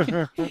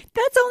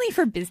 That's only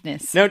for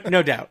business.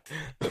 No doubt.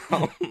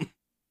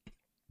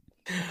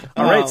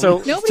 All right, so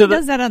Nobody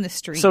does that on the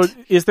street. So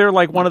is there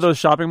like one of those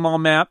shopping mall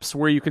maps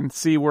where you can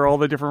see where all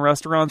the different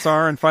restaurants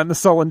are and find the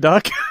Sullen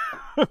Duck?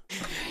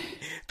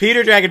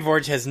 Peter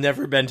Dragonforge has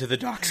never been to the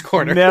Docks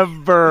Corner.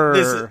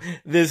 Never.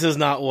 This is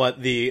not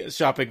what the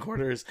shopping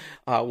quarters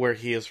where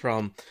he is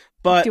from.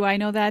 But do I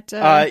know that?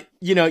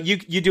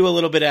 you do a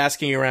little bit of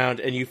asking around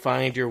and you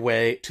find your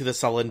way to the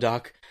Sullen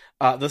Duck.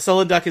 The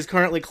Sullen Duck is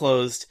currently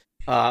closed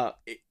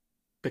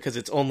because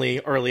it's only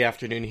early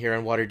afternoon here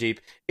in Waterdeep.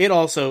 It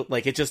also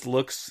it just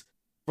looks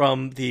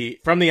from the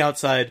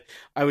outside.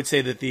 I would say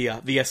that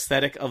the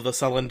aesthetic of the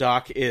Sullen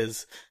Dock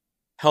is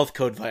health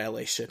code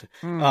violation.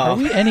 Are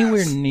we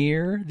anywhere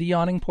near the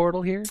yawning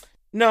portal here?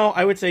 No,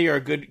 I would say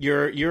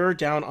you're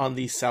down on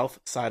the south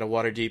side of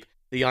Waterdeep.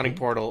 The yawning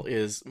portal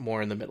is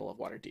more in the middle of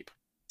Waterdeep.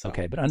 So,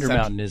 Okay, but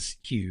Undermountain is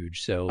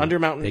huge, so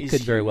Undermountain they is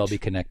could very well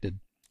huge. be connected.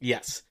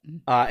 Yes.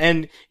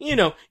 And,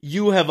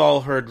 you have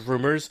all heard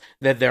rumors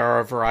that there are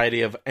a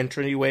variety of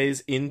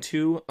entryways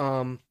into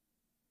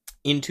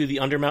the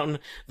Undermountain.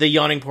 The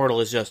yawning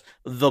portal is just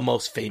the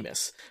most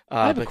famous.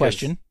 I have a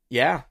question.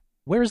 Yeah.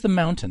 Where is the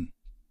mountain?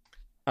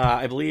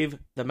 I believe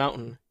the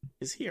mountain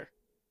is here.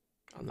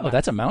 On the map.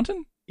 That's a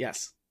mountain?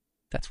 Yes.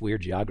 That's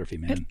weird geography,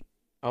 man.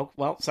 Oh,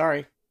 well,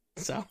 sorry.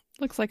 So,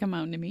 Looks like a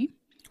mountain to me.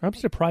 I'm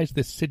surprised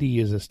this city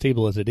is as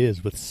stable as it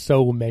is with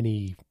so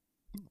many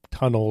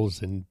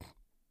tunnels and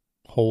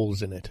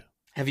holes in it.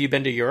 Have you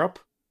been to Europe?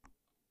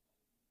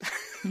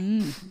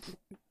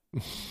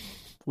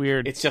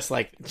 Weird. It's just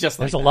like There's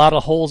that. a lot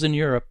of holes in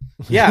Europe.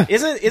 Yeah,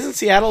 isn't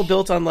Seattle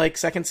built on like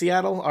second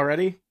Seattle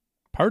already?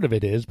 Part of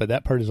it is, but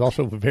that part is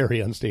also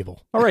very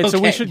unstable. All right, so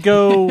we Okay. should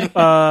go.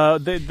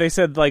 They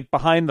said like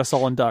behind the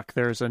Sullen Duck,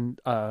 there's going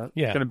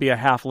to be a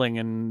halfling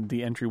in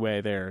the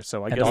entryway there.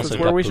 So I And guess also that's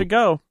where duck we poop. should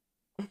go.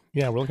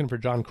 Yeah, we're looking for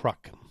John Kruk.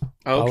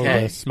 Follow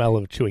Okay. the smell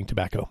of chewing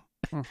tobacco.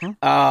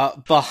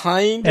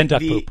 Behind And duck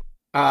the poop.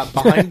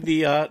 behind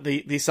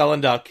the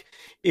Sullen Duck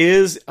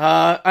is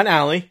an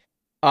alley.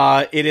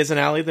 It is an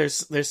alley.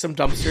 There's some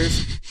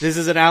dumpsters. This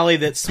is an alley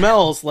that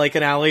smells like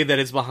an alley that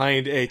is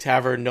behind a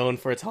tavern known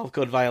for its health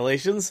code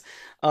violations.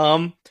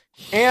 And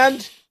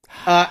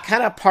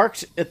kind of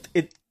parked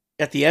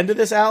at the end of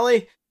this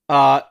alley,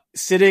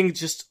 sitting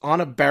just on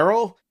a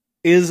barrel,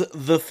 is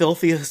the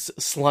filthiest,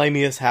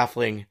 slimiest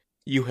halfling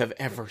you have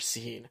ever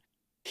seen.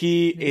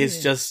 He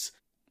is just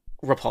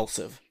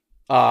repulsive.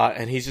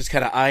 And he's just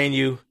kind of eyeing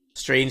you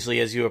strangely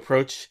as you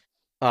approach.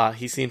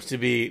 He seems to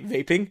be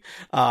vaping,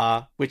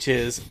 which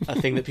is a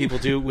thing that people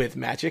do with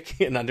magic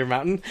in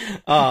Undermountain.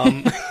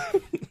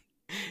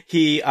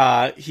 He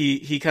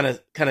kind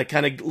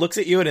of looks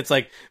at you, and it's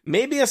like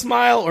maybe a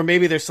smile, or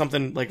maybe there's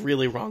something like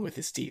really wrong with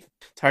his teeth.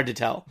 It's hard to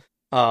tell.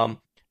 And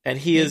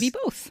he Maybe is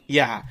both.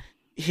 Yeah,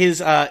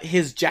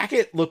 his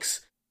jacket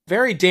looks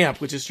very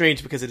damp, which is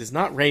strange because it has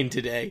not rained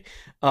today.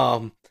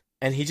 And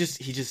he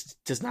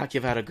just does not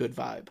give out a good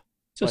vibe.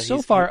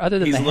 So far, other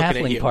than he's the looking at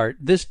halfling you. part,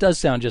 this does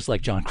sound just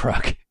like John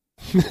Kruk.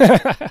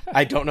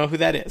 I don't know who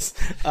that is.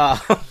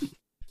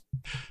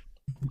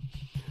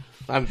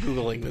 I'm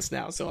Googling this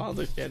now, so I'll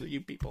understand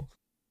you people.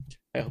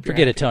 I hope you're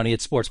Forget it, happy. Tony.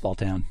 It's Sports Ball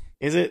Town.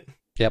 Is it?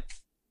 Yep.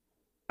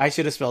 I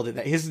should have spelled it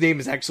that. His name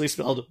is actually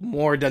spelled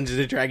more Dungeons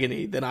and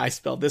Dragon-y than I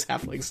spelled this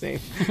halfling's name.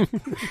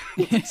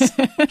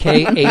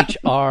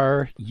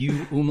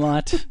 KHRU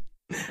umlaut.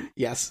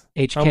 Yes.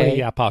 How many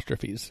HK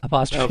apostrophes?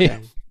 apostrophe. Okay.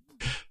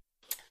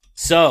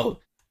 So,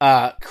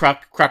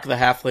 Kruk the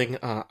halfling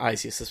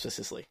eyes you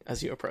suspiciously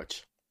as you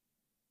approach.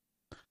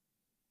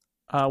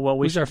 Well,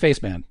 Who's our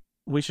face man?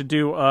 we should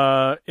do.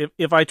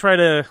 If I try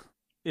to,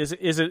 is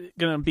it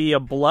going to be a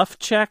bluff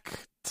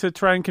check to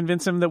try and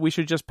convince him that we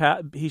should just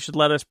he should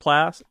let us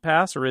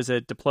pass, or is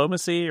it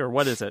diplomacy, or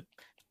what is it?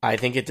 I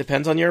think it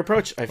depends on your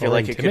approach. I feel Or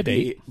like it could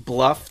be intimidate.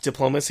 bluff,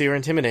 diplomacy, or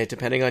intimidate,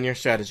 depending on your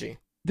strategy.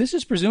 This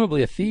is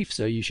presumably a thief,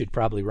 so you should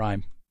probably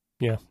rhyme.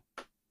 Yeah.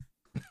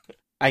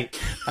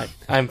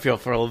 I'm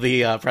fearful of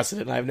the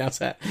precedent I've now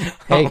set.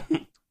 Hey,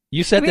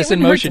 you set I mean, this it in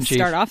wouldn't hurt motion, to Chief.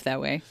 start off that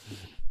way.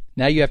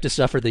 Now you have to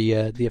suffer the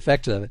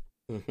effects of it.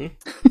 Mm-hmm.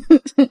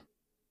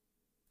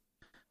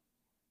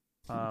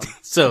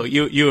 So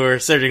you are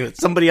asserting that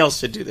somebody else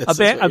should do this. A is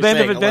what you're band of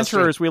saying,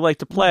 adventurers we like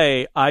to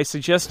play. I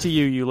suggest to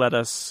you, you let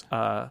us,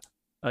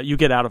 you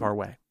get out of our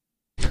way.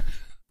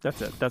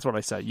 That's it. That's what I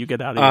said. You get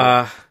out of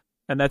here.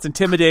 And that's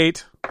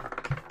intimidate.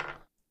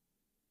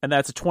 And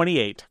that's a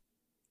 28.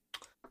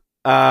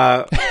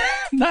 Nice.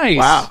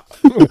 Wow.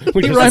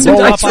 We just runs roll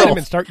into up on dice him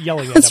and start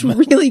yelling at That's him.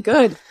 really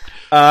good.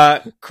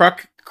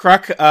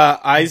 Kruk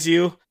eyes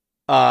you.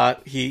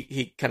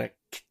 He kind of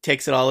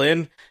takes it all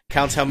in,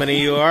 counts how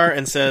many you are,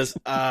 and says,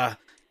 I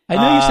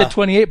know you said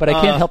 28, but I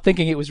can't help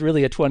thinking it was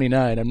really a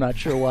 29. I'm not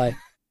sure why.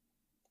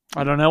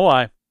 I don't know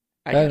why.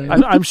 I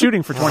I'm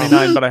shooting for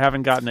 29, but I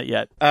haven't gotten it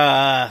yet.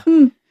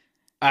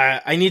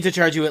 I need to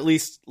charge you at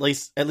least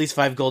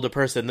 5 gold a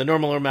person. The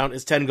normal amount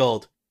is 10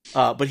 gold.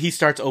 But he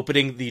starts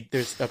opening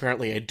there's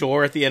apparently a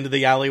door at the end of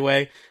the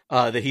alleyway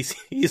that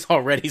he's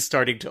already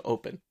starting to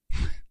open.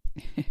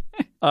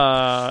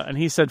 And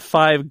he said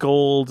 5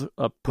 gold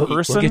a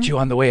person. We'll get you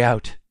on the way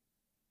out.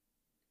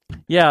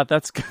 Yeah,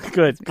 that's good.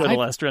 Good,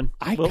 Alestrin.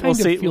 I We'll kind of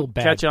see. feel We'll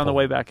bad catch you on the for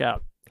way him. back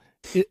out.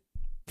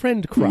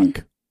 Friend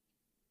Kruk,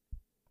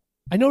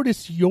 I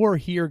notice you're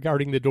here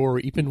guarding the door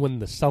even when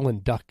the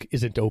Sullen Duck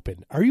isn't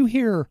open. Are you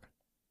here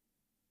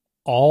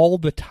all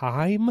the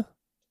time?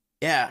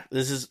 Yeah,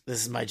 this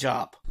is my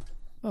job.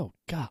 Oh,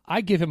 God.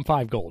 I give him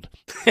 5 gold.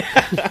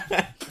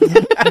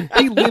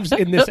 He lives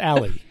in this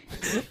alley.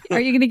 Are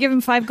you going to give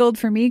him 5 gold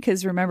for me?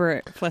 Because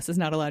remember, Fless is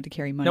not allowed to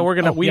carry money. No, we're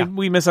gonna. Oh, yeah.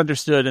 We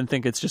misunderstood and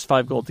think it's just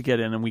 5 gold to get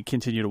in, and we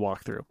continue to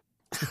walk through.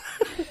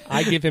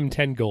 I give him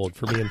 10 gold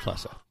for me and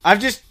Flessa. I'm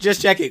just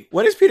checking.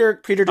 What is Peter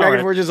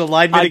Dragonforge's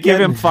alignment I again?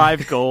 give him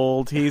 5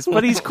 gold. He's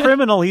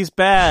criminal. He's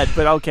bad.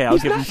 But okay, I'll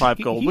give him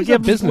 5 gold. He's a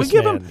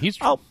businessman.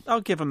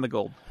 I'll give him the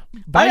gold.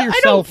 Buy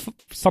yourself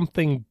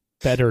something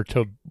better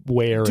to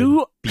wear. Do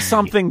and be.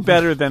 something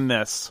better than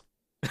this.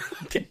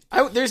 Okay.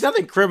 There's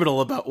nothing criminal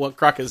about what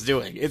Kruk is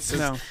doing. It's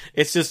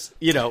just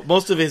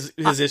most of his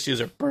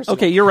issues are personal.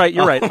 Okay, you're right.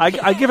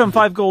 I give him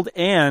 5 gold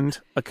and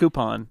a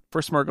coupon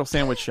for Smurgle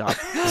Sandwich Shop.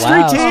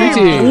 Wow, street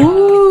team.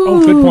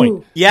 Oh, good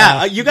point.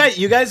 Yeah, you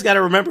guys got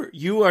to remember,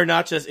 you are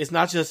not just. It's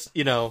not just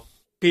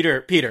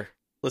Peter.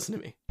 Listen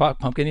to me,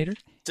 Pumpkin eater.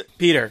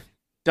 Peter,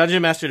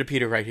 Dungeon Master to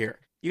Peter right here.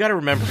 You got to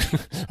remember.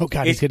 Oh,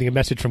 God, he's getting a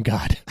message from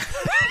God.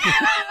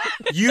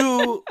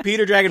 You,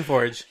 Peter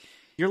Dragonforge,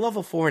 you're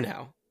level 4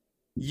 now.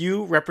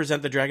 You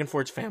represent the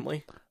Dragonforge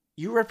family.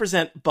 You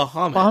represent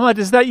Bahamut. Bahamut,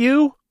 is that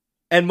you?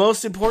 And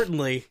most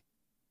importantly,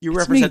 you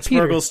represent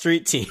Smurgle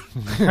Street Team.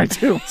 I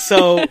do.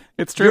 So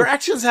it's true. Your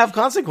actions have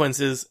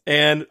consequences,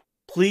 and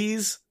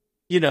please,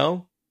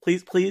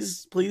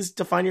 please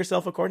define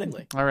yourself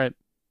accordingly. All right.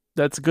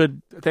 That's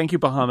good. Thank you,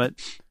 Bahamut.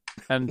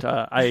 And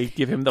I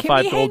give him the Can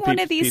 5 we gold hang one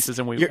of these- pieces,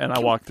 and I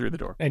walk through the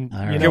door. And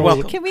right. You're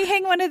welcome. Can we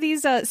hang one of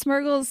these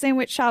Smurgle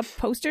sandwich shop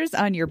posters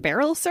on your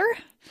barrel, sir?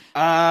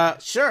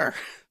 Sure.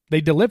 they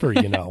deliver,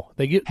 They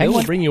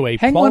will bring you a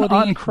hang one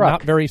quality, on Kruk.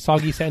 not very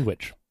soggy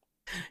sandwich.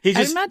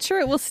 I'm not sure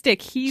it will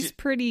stick. He's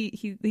pretty.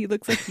 He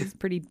looks like he's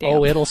pretty damp.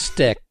 Oh, it'll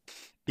stick.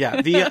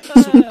 Yeah, the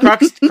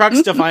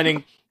Crux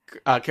defining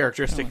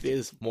characteristic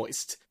is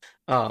moist.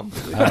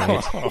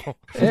 Right.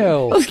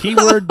 Ew.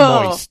 Keyword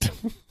moist.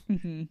 All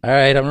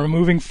right, I'm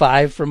removing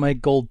 5 from my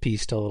gold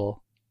piece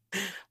total.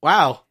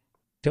 Wow.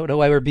 Don't know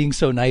why we're being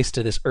so nice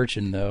to this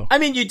urchin, though. I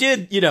mean, you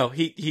did.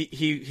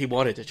 He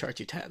wanted to charge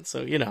you 10,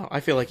 so I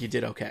feel like you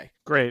did okay.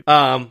 Great.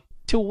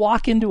 To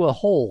walk into a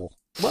hole.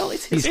 Well,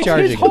 it's He's his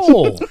charging.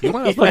 hole.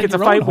 It's a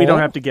fight we don't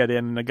have to get in,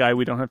 and a guy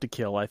we don't have to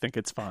kill. I think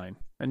it's fine,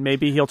 and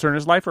maybe he'll turn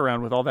his life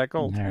around with all that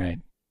gold. All right.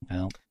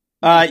 Well,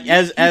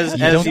 as you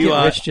don't you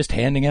get rich just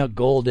handing out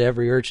gold to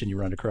every urchin you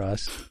run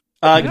across.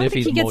 I Even don't if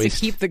think he's he gets moist.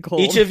 to keep the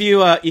gold. each of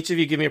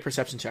you give me a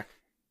perception check.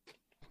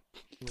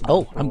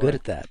 Oh, I'm good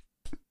at that.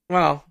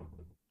 Well,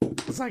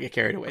 let's not get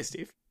carried away,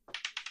 Steve.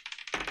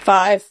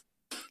 5.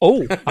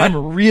 Oh,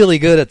 I'm really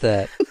good at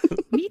that.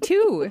 Me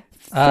too.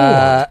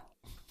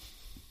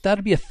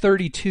 That'd be a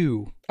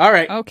 32. All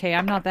right. Okay,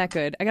 I'm not that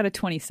good. I got a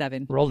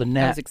 27. Rolled a I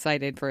nat. was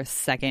excited for a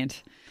second.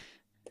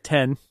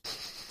 10.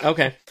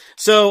 Okay.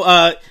 So,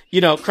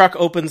 Kruk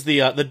opens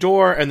the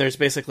door, and there's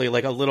basically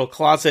like a little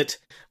closet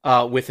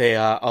with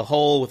a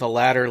hole with a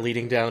ladder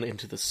leading down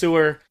into the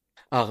sewer.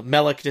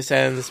 Melik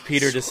descends.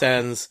 Peter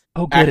descends.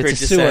 Oh, good, Akrid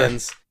it's a sewer.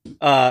 descends.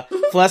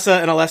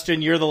 Flessa and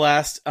Alestrin, you're the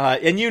last.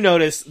 And you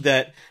notice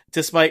that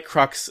despite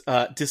Kruk's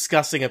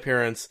disgusting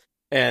appearance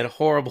and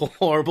horrible,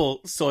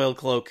 horrible soiled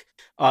cloak,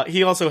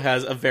 he also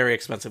has a very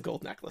expensive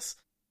gold necklace.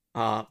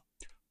 And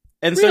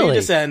so you Really?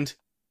 descend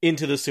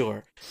into the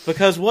sewer.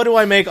 Because what do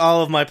I make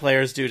all of my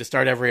players do to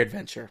start every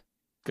adventure?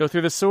 Go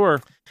through the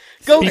sewer.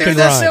 Go Speak through and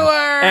the rhyme.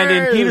 sewer! And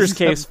in Peter's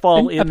case,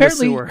 fall in the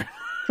apparently- sewer.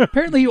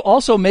 Apparently, you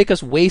also make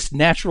us waste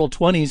natural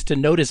 20s to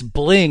notice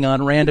bling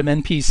on random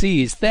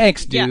NPCs.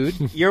 Thanks,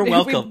 dude. You're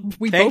welcome.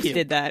 We Thank both you.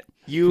 did that.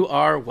 You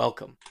are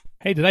welcome.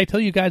 Hey, did I tell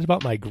you guys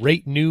about my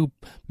great new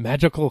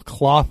magical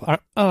cloth?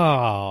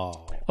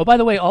 Oh. Oh, by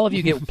the way, all of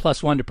you get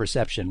 +1 to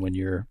perception when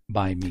you're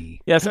by me.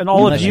 Yes, and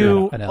all Unless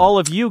you're an elf. all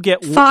of you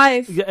get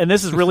 5. and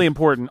this is really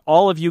important.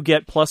 All of you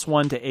get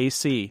 +1 to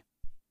AC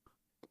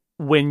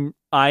when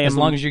I am, As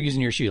long as you're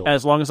using your shield.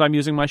 as long as I'm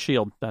using my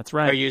shield. That's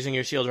right. Are you using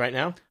your shield right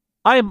now?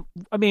 I'm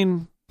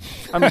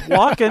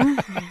walking.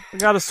 I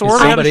got a sword.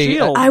 I got a somebody,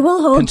 shield. I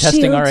will hold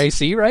Contesting shield. our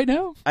AC right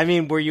now? I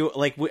mean, were you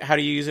how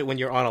do you use it when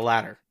you're on a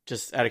ladder?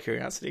 Just out of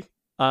curiosity.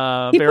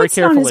 He very puts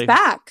it on his carefully.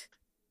 back.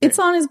 It's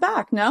on his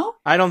back, no?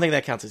 I don't think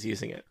that counts as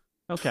using it.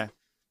 Okay.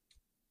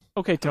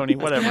 Okay, Tony.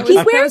 Whatever. He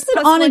That wears was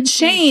it on a +1 to-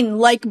 chain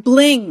like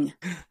bling.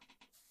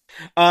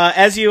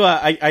 As you,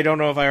 I don't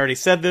know if I already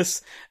said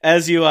this.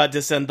 As you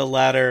descend the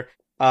ladder,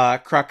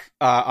 Kruk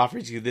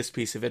offers you this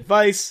piece of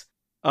advice.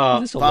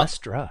 This is Bob-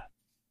 Alestra.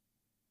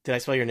 Did I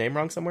spell your name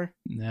wrong somewhere?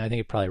 No, I think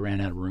it probably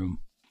ran out of room.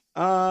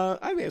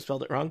 I may have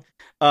spelled it wrong.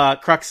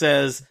 Kruk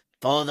says,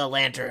 "Follow the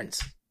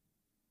lanterns."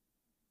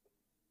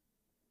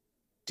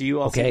 Do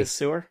you all see Okay. this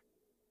sewer?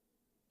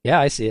 Yeah,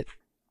 I see it.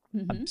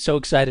 Mhm. I'm so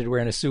excited we're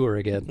in a sewer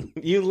again.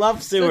 You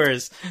love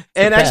sewers, the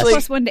and best. actually,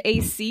 +1 to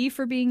AC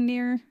for being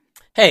near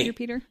hey,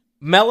 Peter.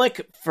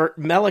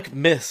 Melik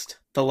missed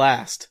the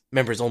last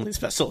members only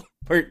special,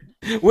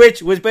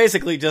 which was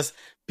basically just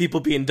people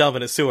being dumb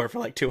in a sewer for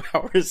like 2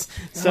 hours.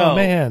 So Oh,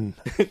 man.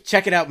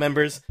 check it out,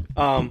 members.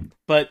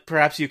 But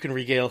perhaps you can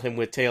regale him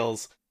with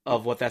tales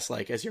of what that's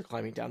like as you're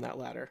climbing down that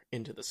ladder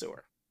into the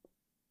sewer.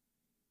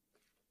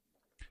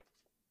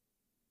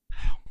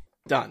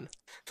 Done.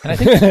 And I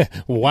think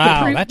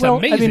Wow, that's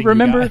amazing. I mean, you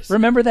remember guys.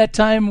 that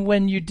time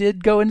when you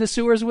did go into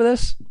sewers with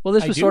us? Well,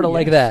 this I was do, sort of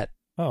like yes. that.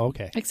 Oh,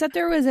 okay. Except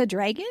there was a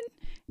dragon,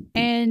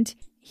 and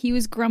he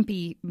was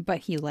grumpy, but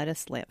he let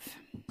us live.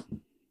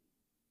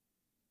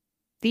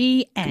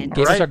 The end.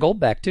 Gave us Right. our gold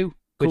back too,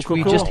 which Cool,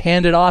 we cool. just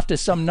handed off to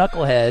some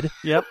knucklehead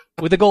Yep.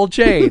 with a gold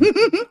chain.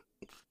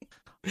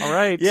 All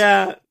right.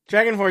 Yeah,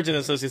 Dragonforge and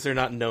Associates are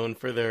not known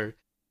for their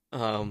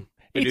It's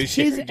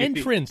fiduciary his duty.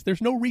 entrance.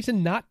 There's no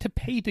reason not to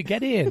pay to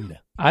get in.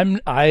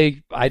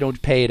 I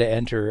don't pay to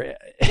enter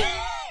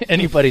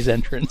anybody's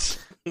entrance.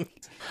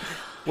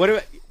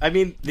 I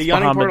mean, the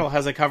Yawning Muhammad. Portal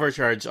has a cover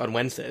charge on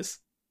Wednesdays.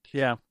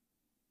 Yeah.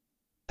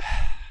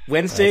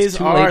 Wednesdays It's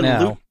too late are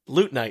now.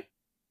 loot night.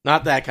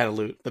 Not that kind of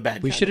loot, the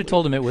bad We kind should of have loot.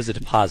 told him it was a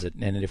deposit,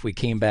 and if we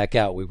came back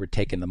out, we were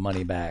taking the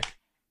money back.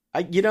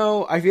 I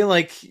feel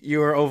like you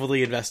were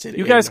overly invested.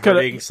 You guys could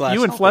have. you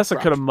You and Flessa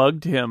could have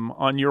mugged him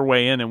on your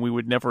way in, and we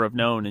would never have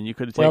known. And you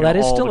could have Well, taken that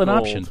is all still the an gold.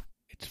 option.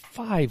 It's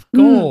 5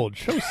 gold.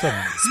 Show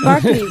some.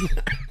 Sparky.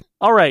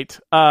 All right.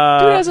 Dude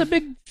has a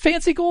big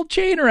fancy gold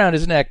chain around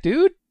his neck,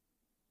 dude.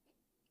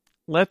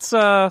 Let's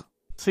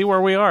see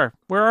where we are.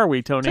 Where are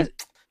we, Tony?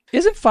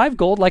 Isn't 5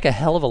 gold like a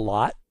hell of a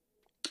lot?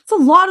 It's a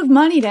lot of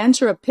money to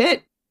enter a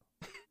pit.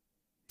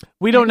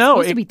 We don't know.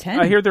 supposed to be 10.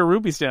 I hear there are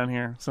rubies down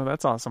here, so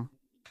that's awesome.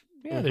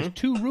 Yeah, there's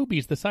 2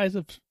 rubies the size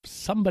of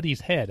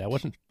somebody's head. I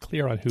wasn't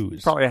clear on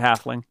whose. Probably a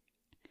halfling.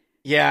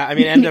 Yeah, I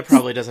mean, Enda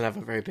probably doesn't have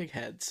a very big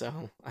head,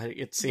 so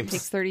it seems... It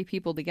takes 30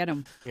 people to get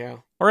him. Yeah.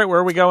 All right, where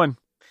are we going?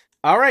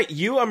 All right,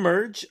 you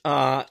emerge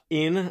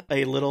in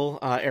a little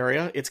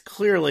area. It's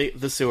clearly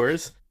the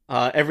sewers.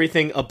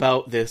 Everything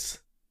about this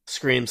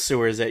screams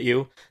sewers at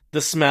you.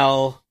 The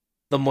smell,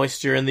 the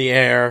moisture in the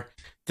air,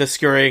 the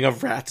scurrying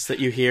of rats that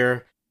you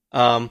hear.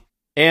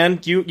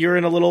 And you're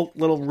in a little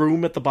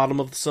room at the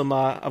bottom of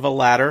of a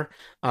ladder.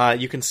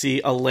 You can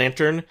see a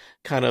lantern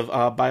kind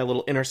of by a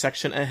little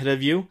intersection ahead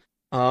of you.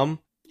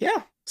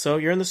 Yeah, so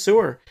you're in the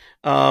sewer.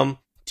 Do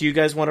you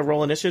guys want to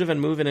roll initiative and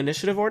move in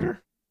initiative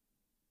order?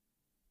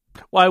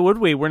 Why would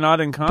we? We're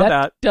not in combat.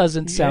 That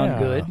doesn't sound Yeah.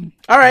 good.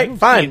 All I right, don't see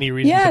fine. any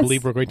reason Yes. to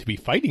believe we're going to be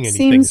fighting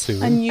anything Seems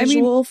soon.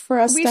 unusual for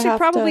us We to should have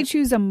probably to...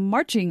 choose a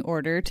marching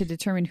order to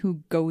determine who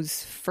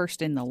goes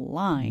first in the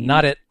line.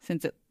 Not it.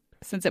 Since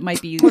it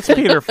might be Let's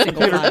Peter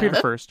single file. Peter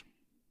first.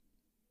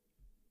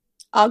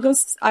 I'll go...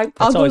 I'll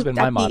That's go always been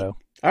my deputy. motto.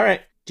 All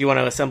right. Do you want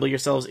to assemble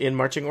yourselves in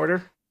marching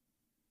order?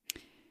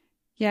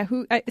 Yeah,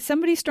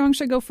 somebody strong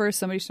should go first,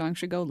 somebody strong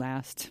should go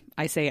last.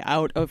 I say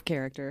out of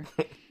character.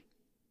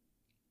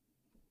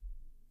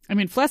 I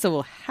mean, Flessa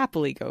will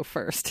happily go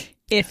first,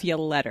 if you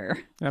let her.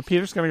 Yeah,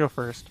 Peter's going to go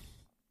first.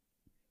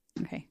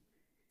 Okay.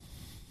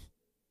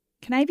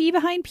 Can I be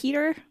behind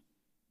Peter?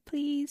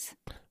 Please?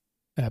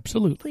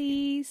 Absolutely.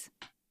 Please?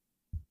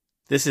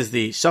 This is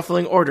the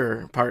shuffling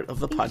order part of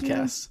the Thank you.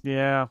 podcast.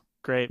 Yeah,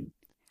 great.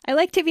 I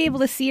like to be able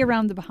to see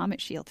around the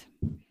Bahamut shield.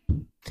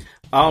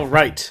 All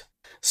right.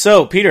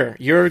 So, Peter,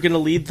 you're going to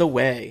lead the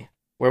way.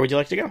 Where would you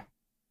like to go?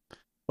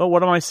 Well,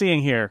 what am I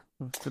seeing here?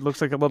 It looks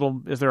like a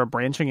little... Is there a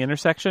branching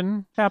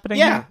intersection happening?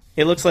 Yeah,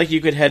 here? it looks like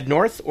you could head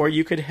north, or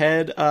you could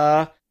head,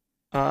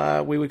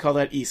 we would call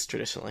that east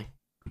traditionally.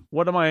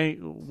 What am I...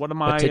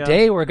 But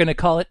today we're going to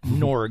call it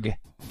Norg.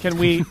 Can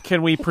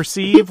we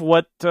perceive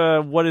what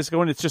is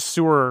going? It's just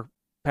sewer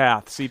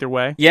paths either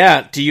way.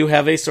 Yeah, do you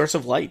have a source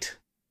of light?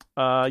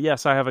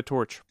 Yes, I have a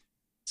torch.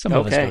 Some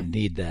of us Okay. don't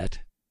need that.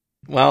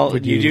 Well,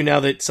 Would you you- do now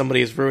that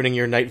somebody is ruining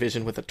your night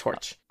vision with a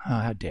torch. Oh,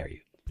 how dare you?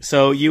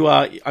 So you,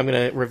 I'm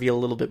going to reveal a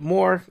little bit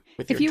more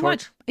with If your you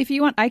torch. if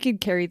you want, I could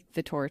carry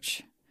the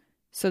torch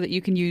so that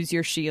you can use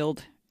your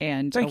shield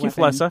and Thank a you,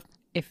 weapon Flessa.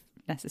 if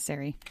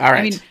necessary. All right.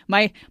 I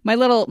mean, my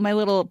little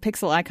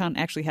pixel icon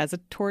actually has a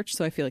torch,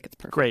 so I feel like it's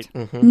perfect. Great.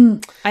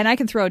 Mhm. And I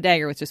can throw a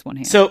dagger with just one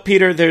hand. So,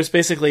 Peter, there's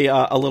basically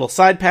a little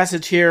side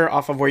passage here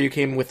off of where you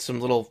came with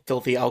some little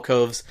filthy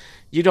alcoves.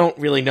 You don't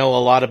really know a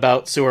lot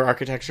about sewer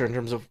architecture in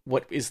terms of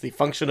what is the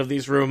function of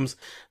these rooms,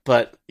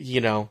 but, you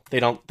know,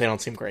 they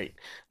don't seem great.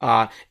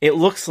 It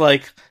looks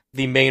like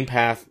the main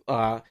path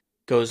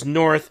goes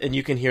north, and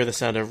you can hear the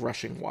sound of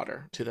rushing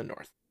water to the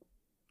north.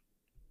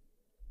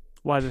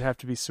 Why did it have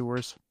to be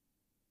sewers?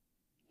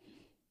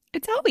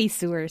 It's always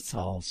sewers. It's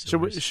all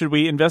sewers. Should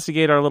we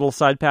investigate our little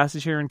side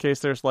passage here in case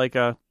there's like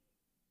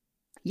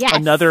Yes.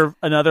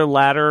 another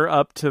ladder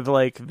up to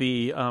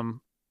the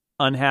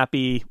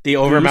unhappy The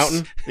Over goose?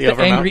 Mountain? The The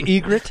Over angry Mountain.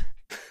 egret?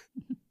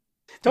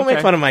 Don't Okay.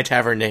 make fun of my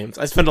tavern names.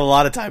 I spend a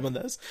lot of time on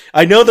those.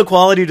 I know the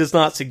quality does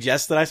not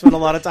suggest that I spend a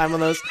lot of time on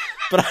those,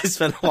 but I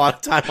spend a lot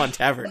of time on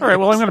tavern All right,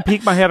 well, I'm names. going to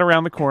peek my head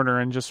around the corner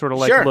and just sort of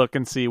Sure. look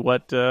and see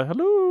what.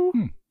 Hello.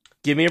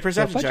 Give me a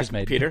perception Fudge check, is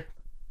made. Peter.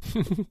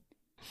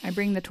 I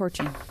bring the torch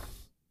in.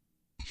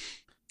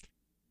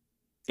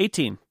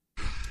 18.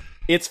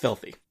 It's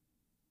filthy.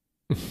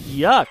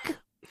 Yuck.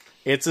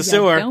 It's a Yeah,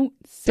 sewer. Don't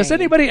Does say.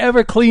 anybody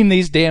ever clean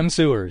these damn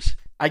sewers?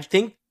 I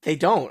think they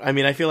don't. I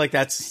mean, I feel like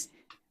that's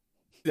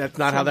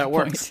not how that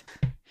works.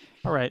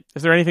 All right.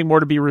 Is there anything more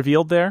to be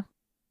revealed there?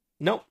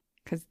 Nope.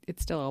 Because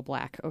it's still all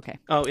black. Okay.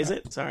 Oh, is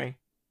it? Sorry.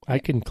 I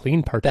can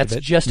clean parts That's of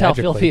it. just how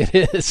magically. filthy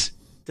it is.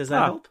 Does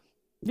that Ah. help?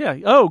 Yeah.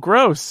 Oh,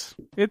 gross.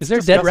 It's Is there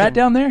a dead rat disgusting.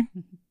 down there?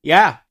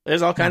 Yeah.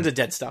 There's all kinds of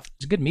dead stuff.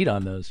 There's good meat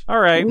on those. All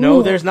right. No,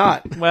 Ooh. there's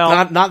not.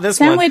 Well, not this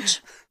one.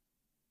 Sandwich.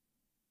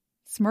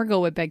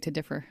 Smurgle would beg to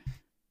differ.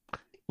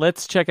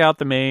 let's check out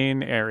the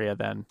main area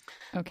then.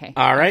 Okay.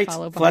 All right.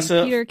 Follow behind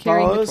Flessa Peter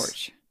carrying the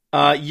follows.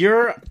 torch.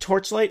 Your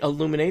torchlight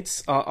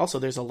illuminates. Also,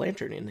 there's a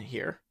lantern in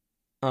here.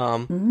 A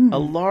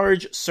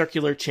large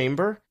circular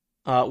chamber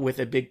with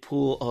a big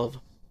pool of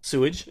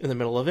sewage in the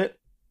middle of it.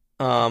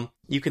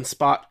 You can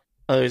spot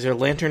there's a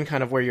lantern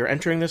kind of where you're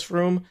entering this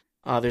room.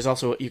 There's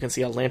also you can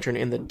see a lantern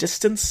in the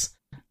distance.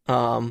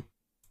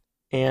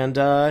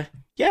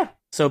 Yeah.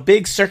 So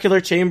big circular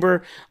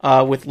chamber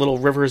with little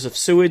rivers of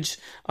sewage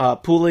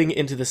pooling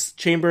into this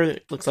chamber.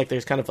 It looks like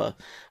there's kind of a,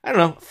 I don't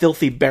know,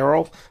 filthy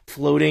barrel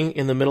floating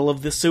in the middle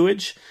of the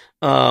sewage.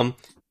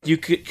 you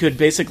could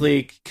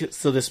basically,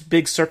 so this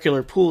big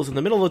circular pool is in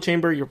the middle of the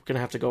chamber. You're going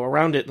to have to go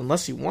around it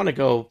unless you want to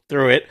go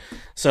through it.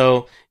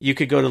 So you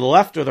could go to the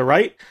left or the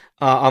right.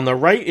 On the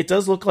right, it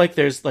does look like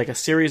there's like a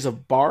series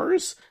of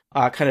bars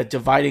kind of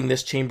dividing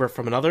this chamber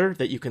from another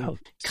that you can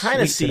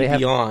kind of see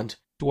beyond.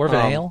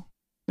 Dwarven ale?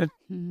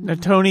 Now,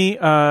 Tony,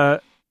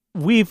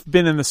 we've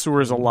been in the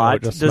sewers a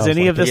lot. Does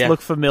any of this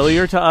look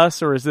familiar to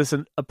us, or is this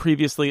a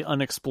previously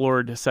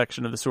unexplored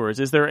section of the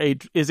sewers?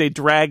 Is a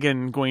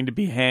dragon going to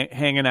be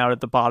hanging out at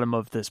the bottom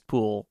of this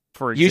pool,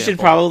 for example? You should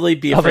probably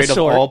be afraid of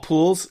all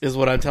pools, is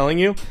what I'm telling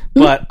you.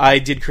 But I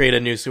did create a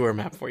new sewer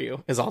map for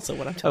you, is also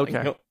what I'm telling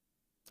you.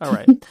 All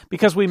right.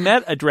 Because we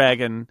met a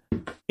dragon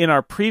in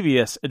our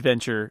previous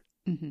adventure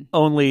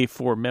only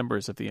for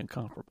members of the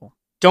Incomparable.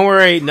 Don't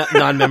worry,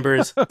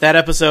 non-members. That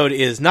episode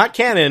is not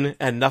canon,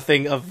 and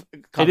nothing of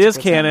it is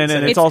canon,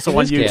 and it's also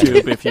on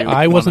YouTube. If you,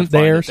 I wasn't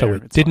there, so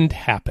it didn't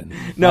happen.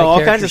 No,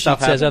 all kinds of stuff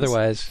happens. Says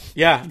otherwise.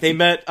 Yeah, they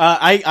met.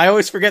 I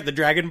always forget the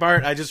dragon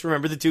part. I just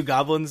remember the two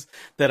goblins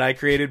that I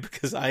created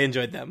because I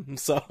enjoyed them.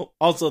 So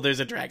also, there's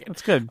a dragon.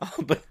 That's good.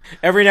 But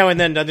every now and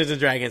then, Dungeons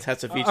and Dragons has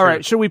to feature. All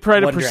right, should we try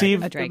to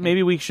perceive? Dragon.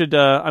 Maybe we should.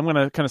 I'm going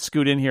to kind of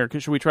scoot in here.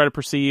 Should we try to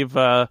perceive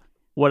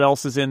what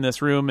else is in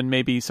this room, and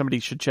maybe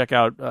somebody should check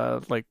out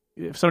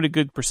if somebody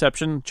good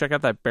perception, check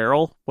out that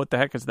barrel. What the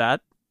heck is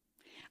that?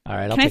 All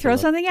right, Can I throw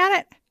something at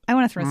it? I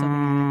want to throw something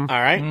at it. All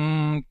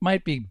right.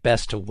 Might be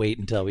best to wait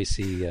until we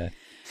see if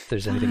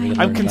there's anything we can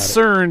learn I'm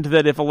concerned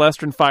that if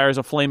Alestrin fires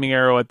a flaming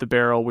arrow at the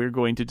barrel, we're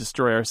going to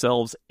destroy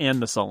ourselves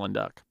and the sullen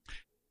duck.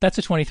 That's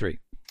a 23.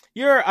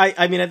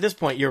 I mean, at this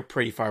point, you're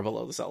pretty far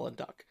below the sullen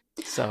duck.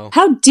 So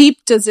How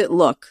deep does it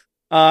look?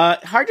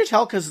 hard to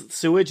tell because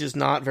sewage is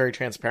not very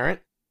transparent.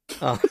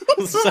 Allow me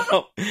to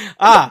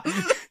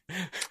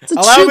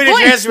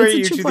transfer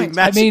you to the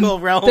magical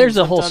realm. There's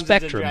a whole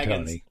spectrum,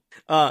 Tony.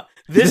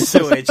 This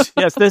sewage.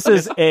 Yes, this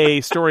is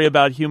a story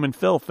about human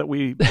filth that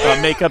we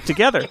make up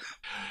together.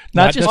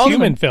 Not just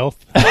human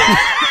filth.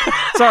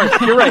 Sorry,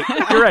 you're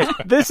right.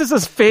 This is a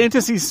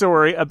fantasy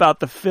story about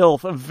the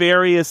filth of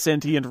various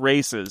sentient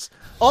races.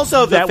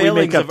 Also, the that we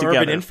failings make up of together.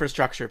 urban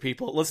infrastructure,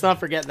 people. Let's not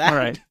forget that. All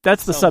right.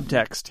 That's the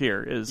subtext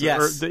here, is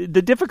yes. the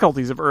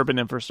difficulties of urban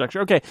infrastructure.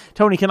 Okay,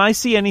 Tony, can I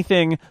see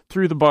anything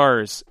through the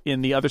bars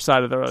in the other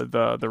side of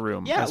the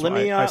room? Yeah, let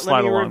me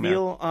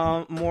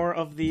reveal more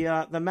of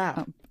the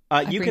map.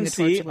 You can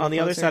see on the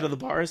other side of the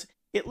bars,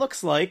 it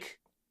looks like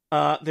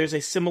there's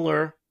a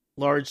similar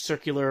large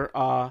circular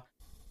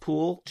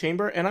pool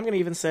chamber, and I'm going to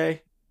even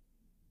say,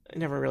 I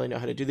never really know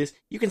how to do this.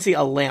 You can see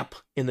a lamp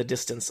in the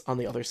distance on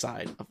the other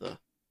side of the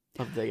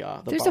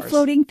There's bars. a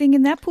floating thing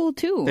in that pool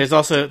too. There's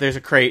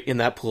a crate in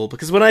that pool,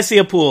 because when I see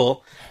a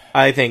pool,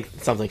 I think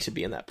something should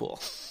be in that pool.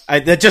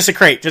 Just a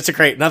crate,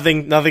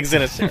 nothing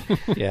sinister.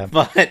 Yeah,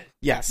 but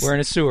yes, we're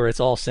in a sewer. It's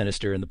all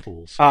sinister in the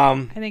pools.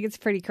 I think it's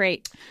pretty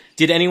great.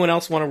 Did anyone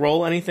else want to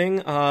roll anything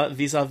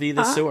vis-a-vis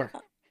the sewer?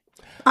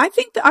 I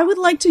think that I would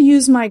like to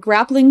use my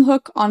grappling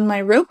hook on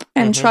my rope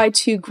and try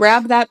to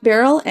grab that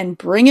barrel and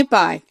bring it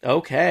by.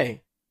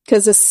 Okay.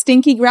 Because a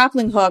stinky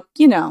grappling hook,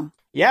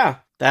 Yeah,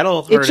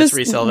 that'll hurt its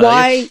resale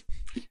value.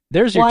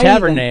 There's your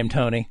tavern name,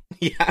 Tony.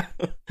 Yeah.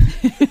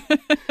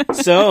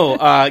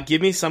 So,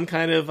 give me some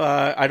kind of,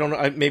 I don't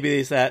know, maybe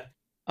is that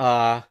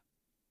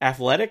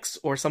athletics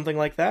or something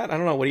like that? I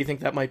don't know. What do you think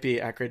that might be,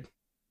 Acrid?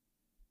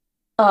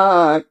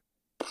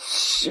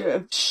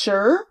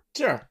 Sure.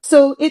 Sure.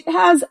 So it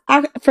has,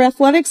 for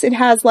athletics, it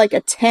has like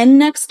a 10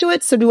 next to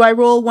it. So do I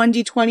roll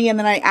 1d20 and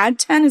then I add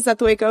 10? Is that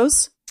the way it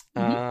goes?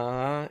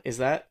 Is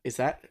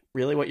that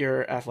really what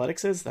your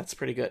athletics is? That's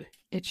pretty good.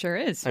 It sure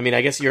is. I mean,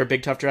 I guess you're a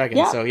big tough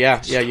dragon, so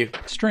yeah, you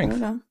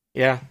strength.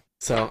 Yeah.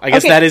 So I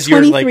guess that is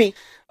 23. Your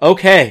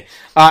okay.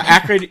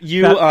 Acrid,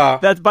 you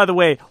that's by the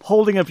way,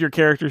 holding up your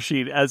character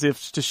sheet as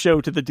if to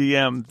show to the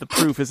DM the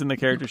proof is in the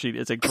character sheet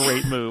is a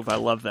great move. I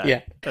love that.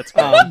 Yeah. That's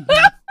great.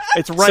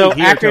 It's right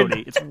here, Acrid,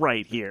 Tony. It's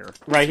right here.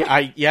 Right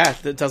here.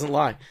 That doesn't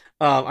lie.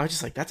 I was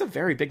just like, that's a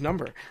very big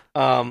number.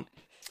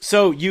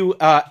 So you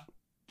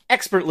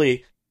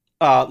expertly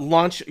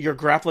launch your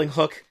grappling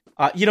hook.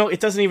 It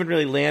doesn't even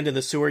really land in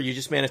the sewer. You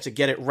just manage to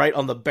get it right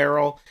on the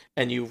barrel,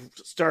 and you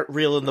start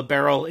reeling the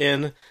barrel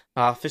in,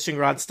 fishing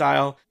rod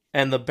style.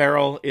 And the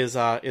barrel is.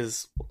 Can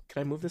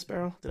I move this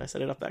barrel? Did I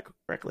set it up that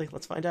correctly?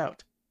 Let's find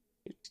out.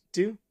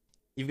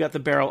 You've got the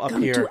barrel up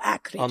here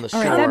on the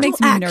shore. All right, that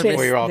makes me nervous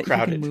where you're all that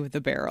crowded. You can move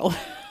the barrel.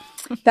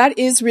 That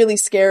is really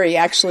scary,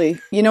 actually.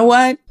 You know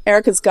what?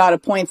 Erika's got a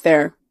point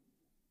there.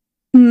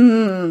 I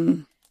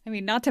mean,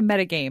 not to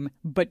metagame,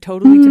 but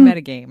totally to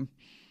metagame.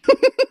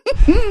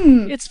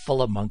 It's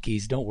full of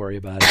monkeys. Don't worry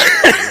about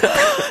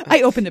it.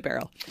 I open the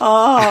barrel.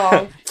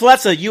 Oh.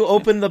 Flessa, you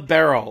open the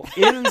barrel.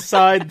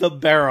 Inside the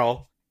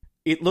barrel,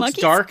 it looks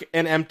dark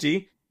and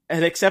empty,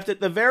 and except at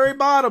the very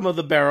bottom of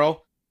the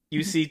barrel,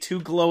 you see two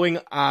glowing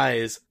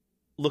eyes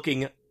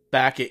looking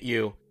back at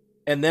you.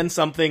 And then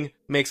something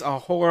makes a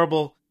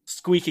horrible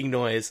squeaking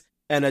noise,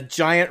 and a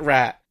giant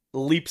rat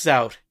leaps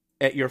out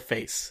at your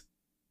face.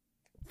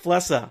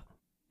 Flessa.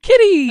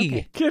 Kitty!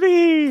 Okay.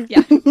 Kitty!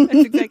 Yeah,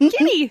 that's exactly.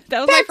 Kitty! That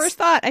was my first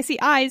thought. I see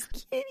eyes.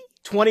 Kitty.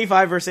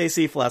 25 versus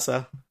AC,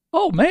 Flessa.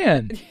 Oh,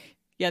 man.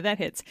 Yeah, that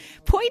hits.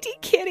 Pointy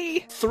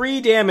kitty.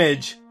 3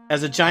 damage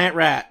as a giant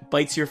rat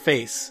bites your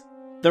face.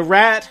 The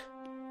rat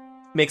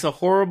makes a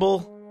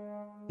horrible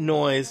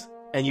noise,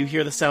 and you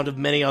hear the sound of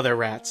many other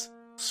rats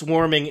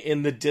swarming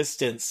in the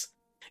distance.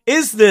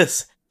 Is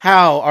this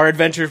how our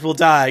adventurers will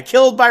die?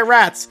 Killed by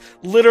rats!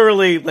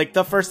 Literally, like,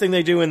 the first thing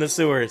they do in the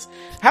sewers.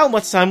 How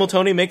much time will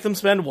Tony make them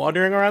spend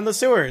wandering around the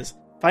sewers?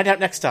 Find out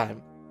next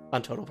time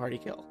on Total Party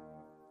Kill.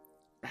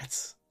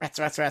 Rats. Rats,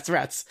 rats, rats,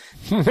 rats.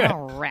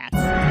 Oh, rats.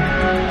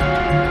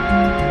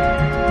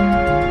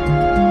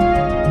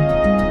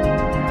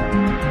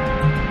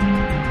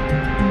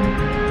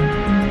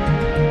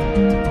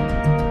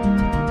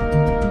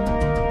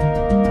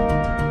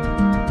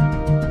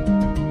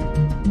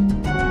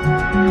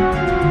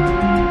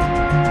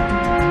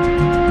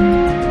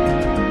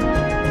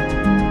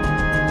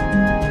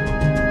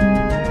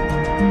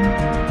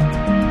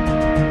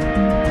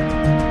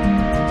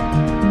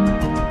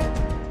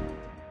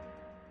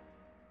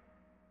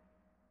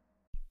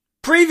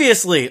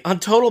 Previously on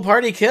Total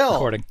Party Kill.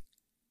 Recording.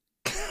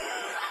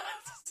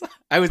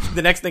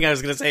 The next thing I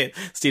was going to say,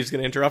 Steve's going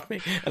to interrupt me,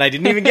 and I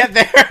didn't even get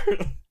there.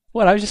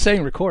 What? I was just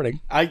saying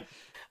recording. I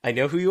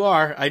know who you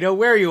are. I know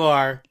where you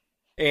are,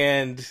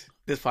 and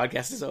this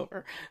podcast is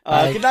over.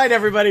 Good night,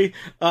 everybody.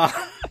 Oh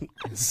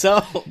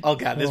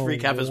god, this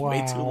recap is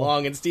way too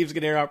long, and Steve's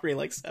going to interrupt me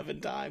like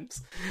 7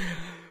 times.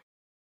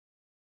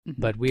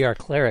 But we are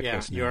clericless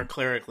now. now. You are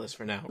clericless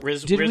for now.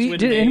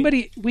 Did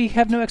anybody? We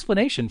have no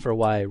explanation for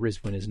why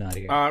Rizwin is not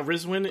here.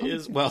 Rizwin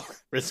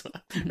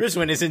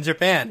is in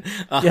Japan.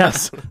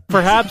 Yes,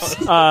 perhaps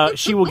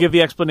she will give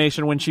the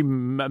explanation when she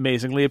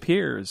amazingly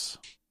appears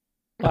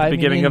at the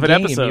beginning of an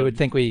episode. You would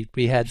think we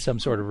had some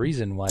sort of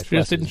reason why She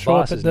just didn't show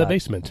up at the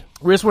basement.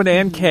 Rizwin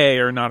and Kay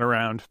are not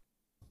around.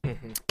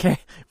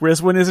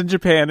 Rizwin is in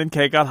Japan and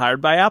Kay got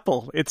hired by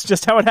Apple. It's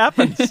just how it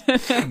happens.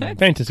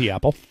 Fantasy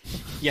apple.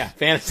 Yeah,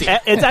 fantasy.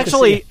 It's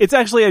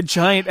actually a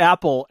giant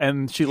apple,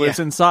 and she lives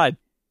inside.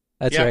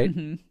 That's right.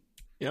 Mm-hmm.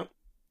 Yep.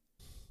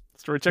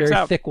 Story checks Very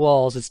out. thick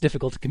walls. It's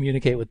difficult to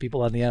communicate with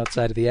people on the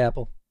outside of the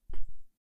apple.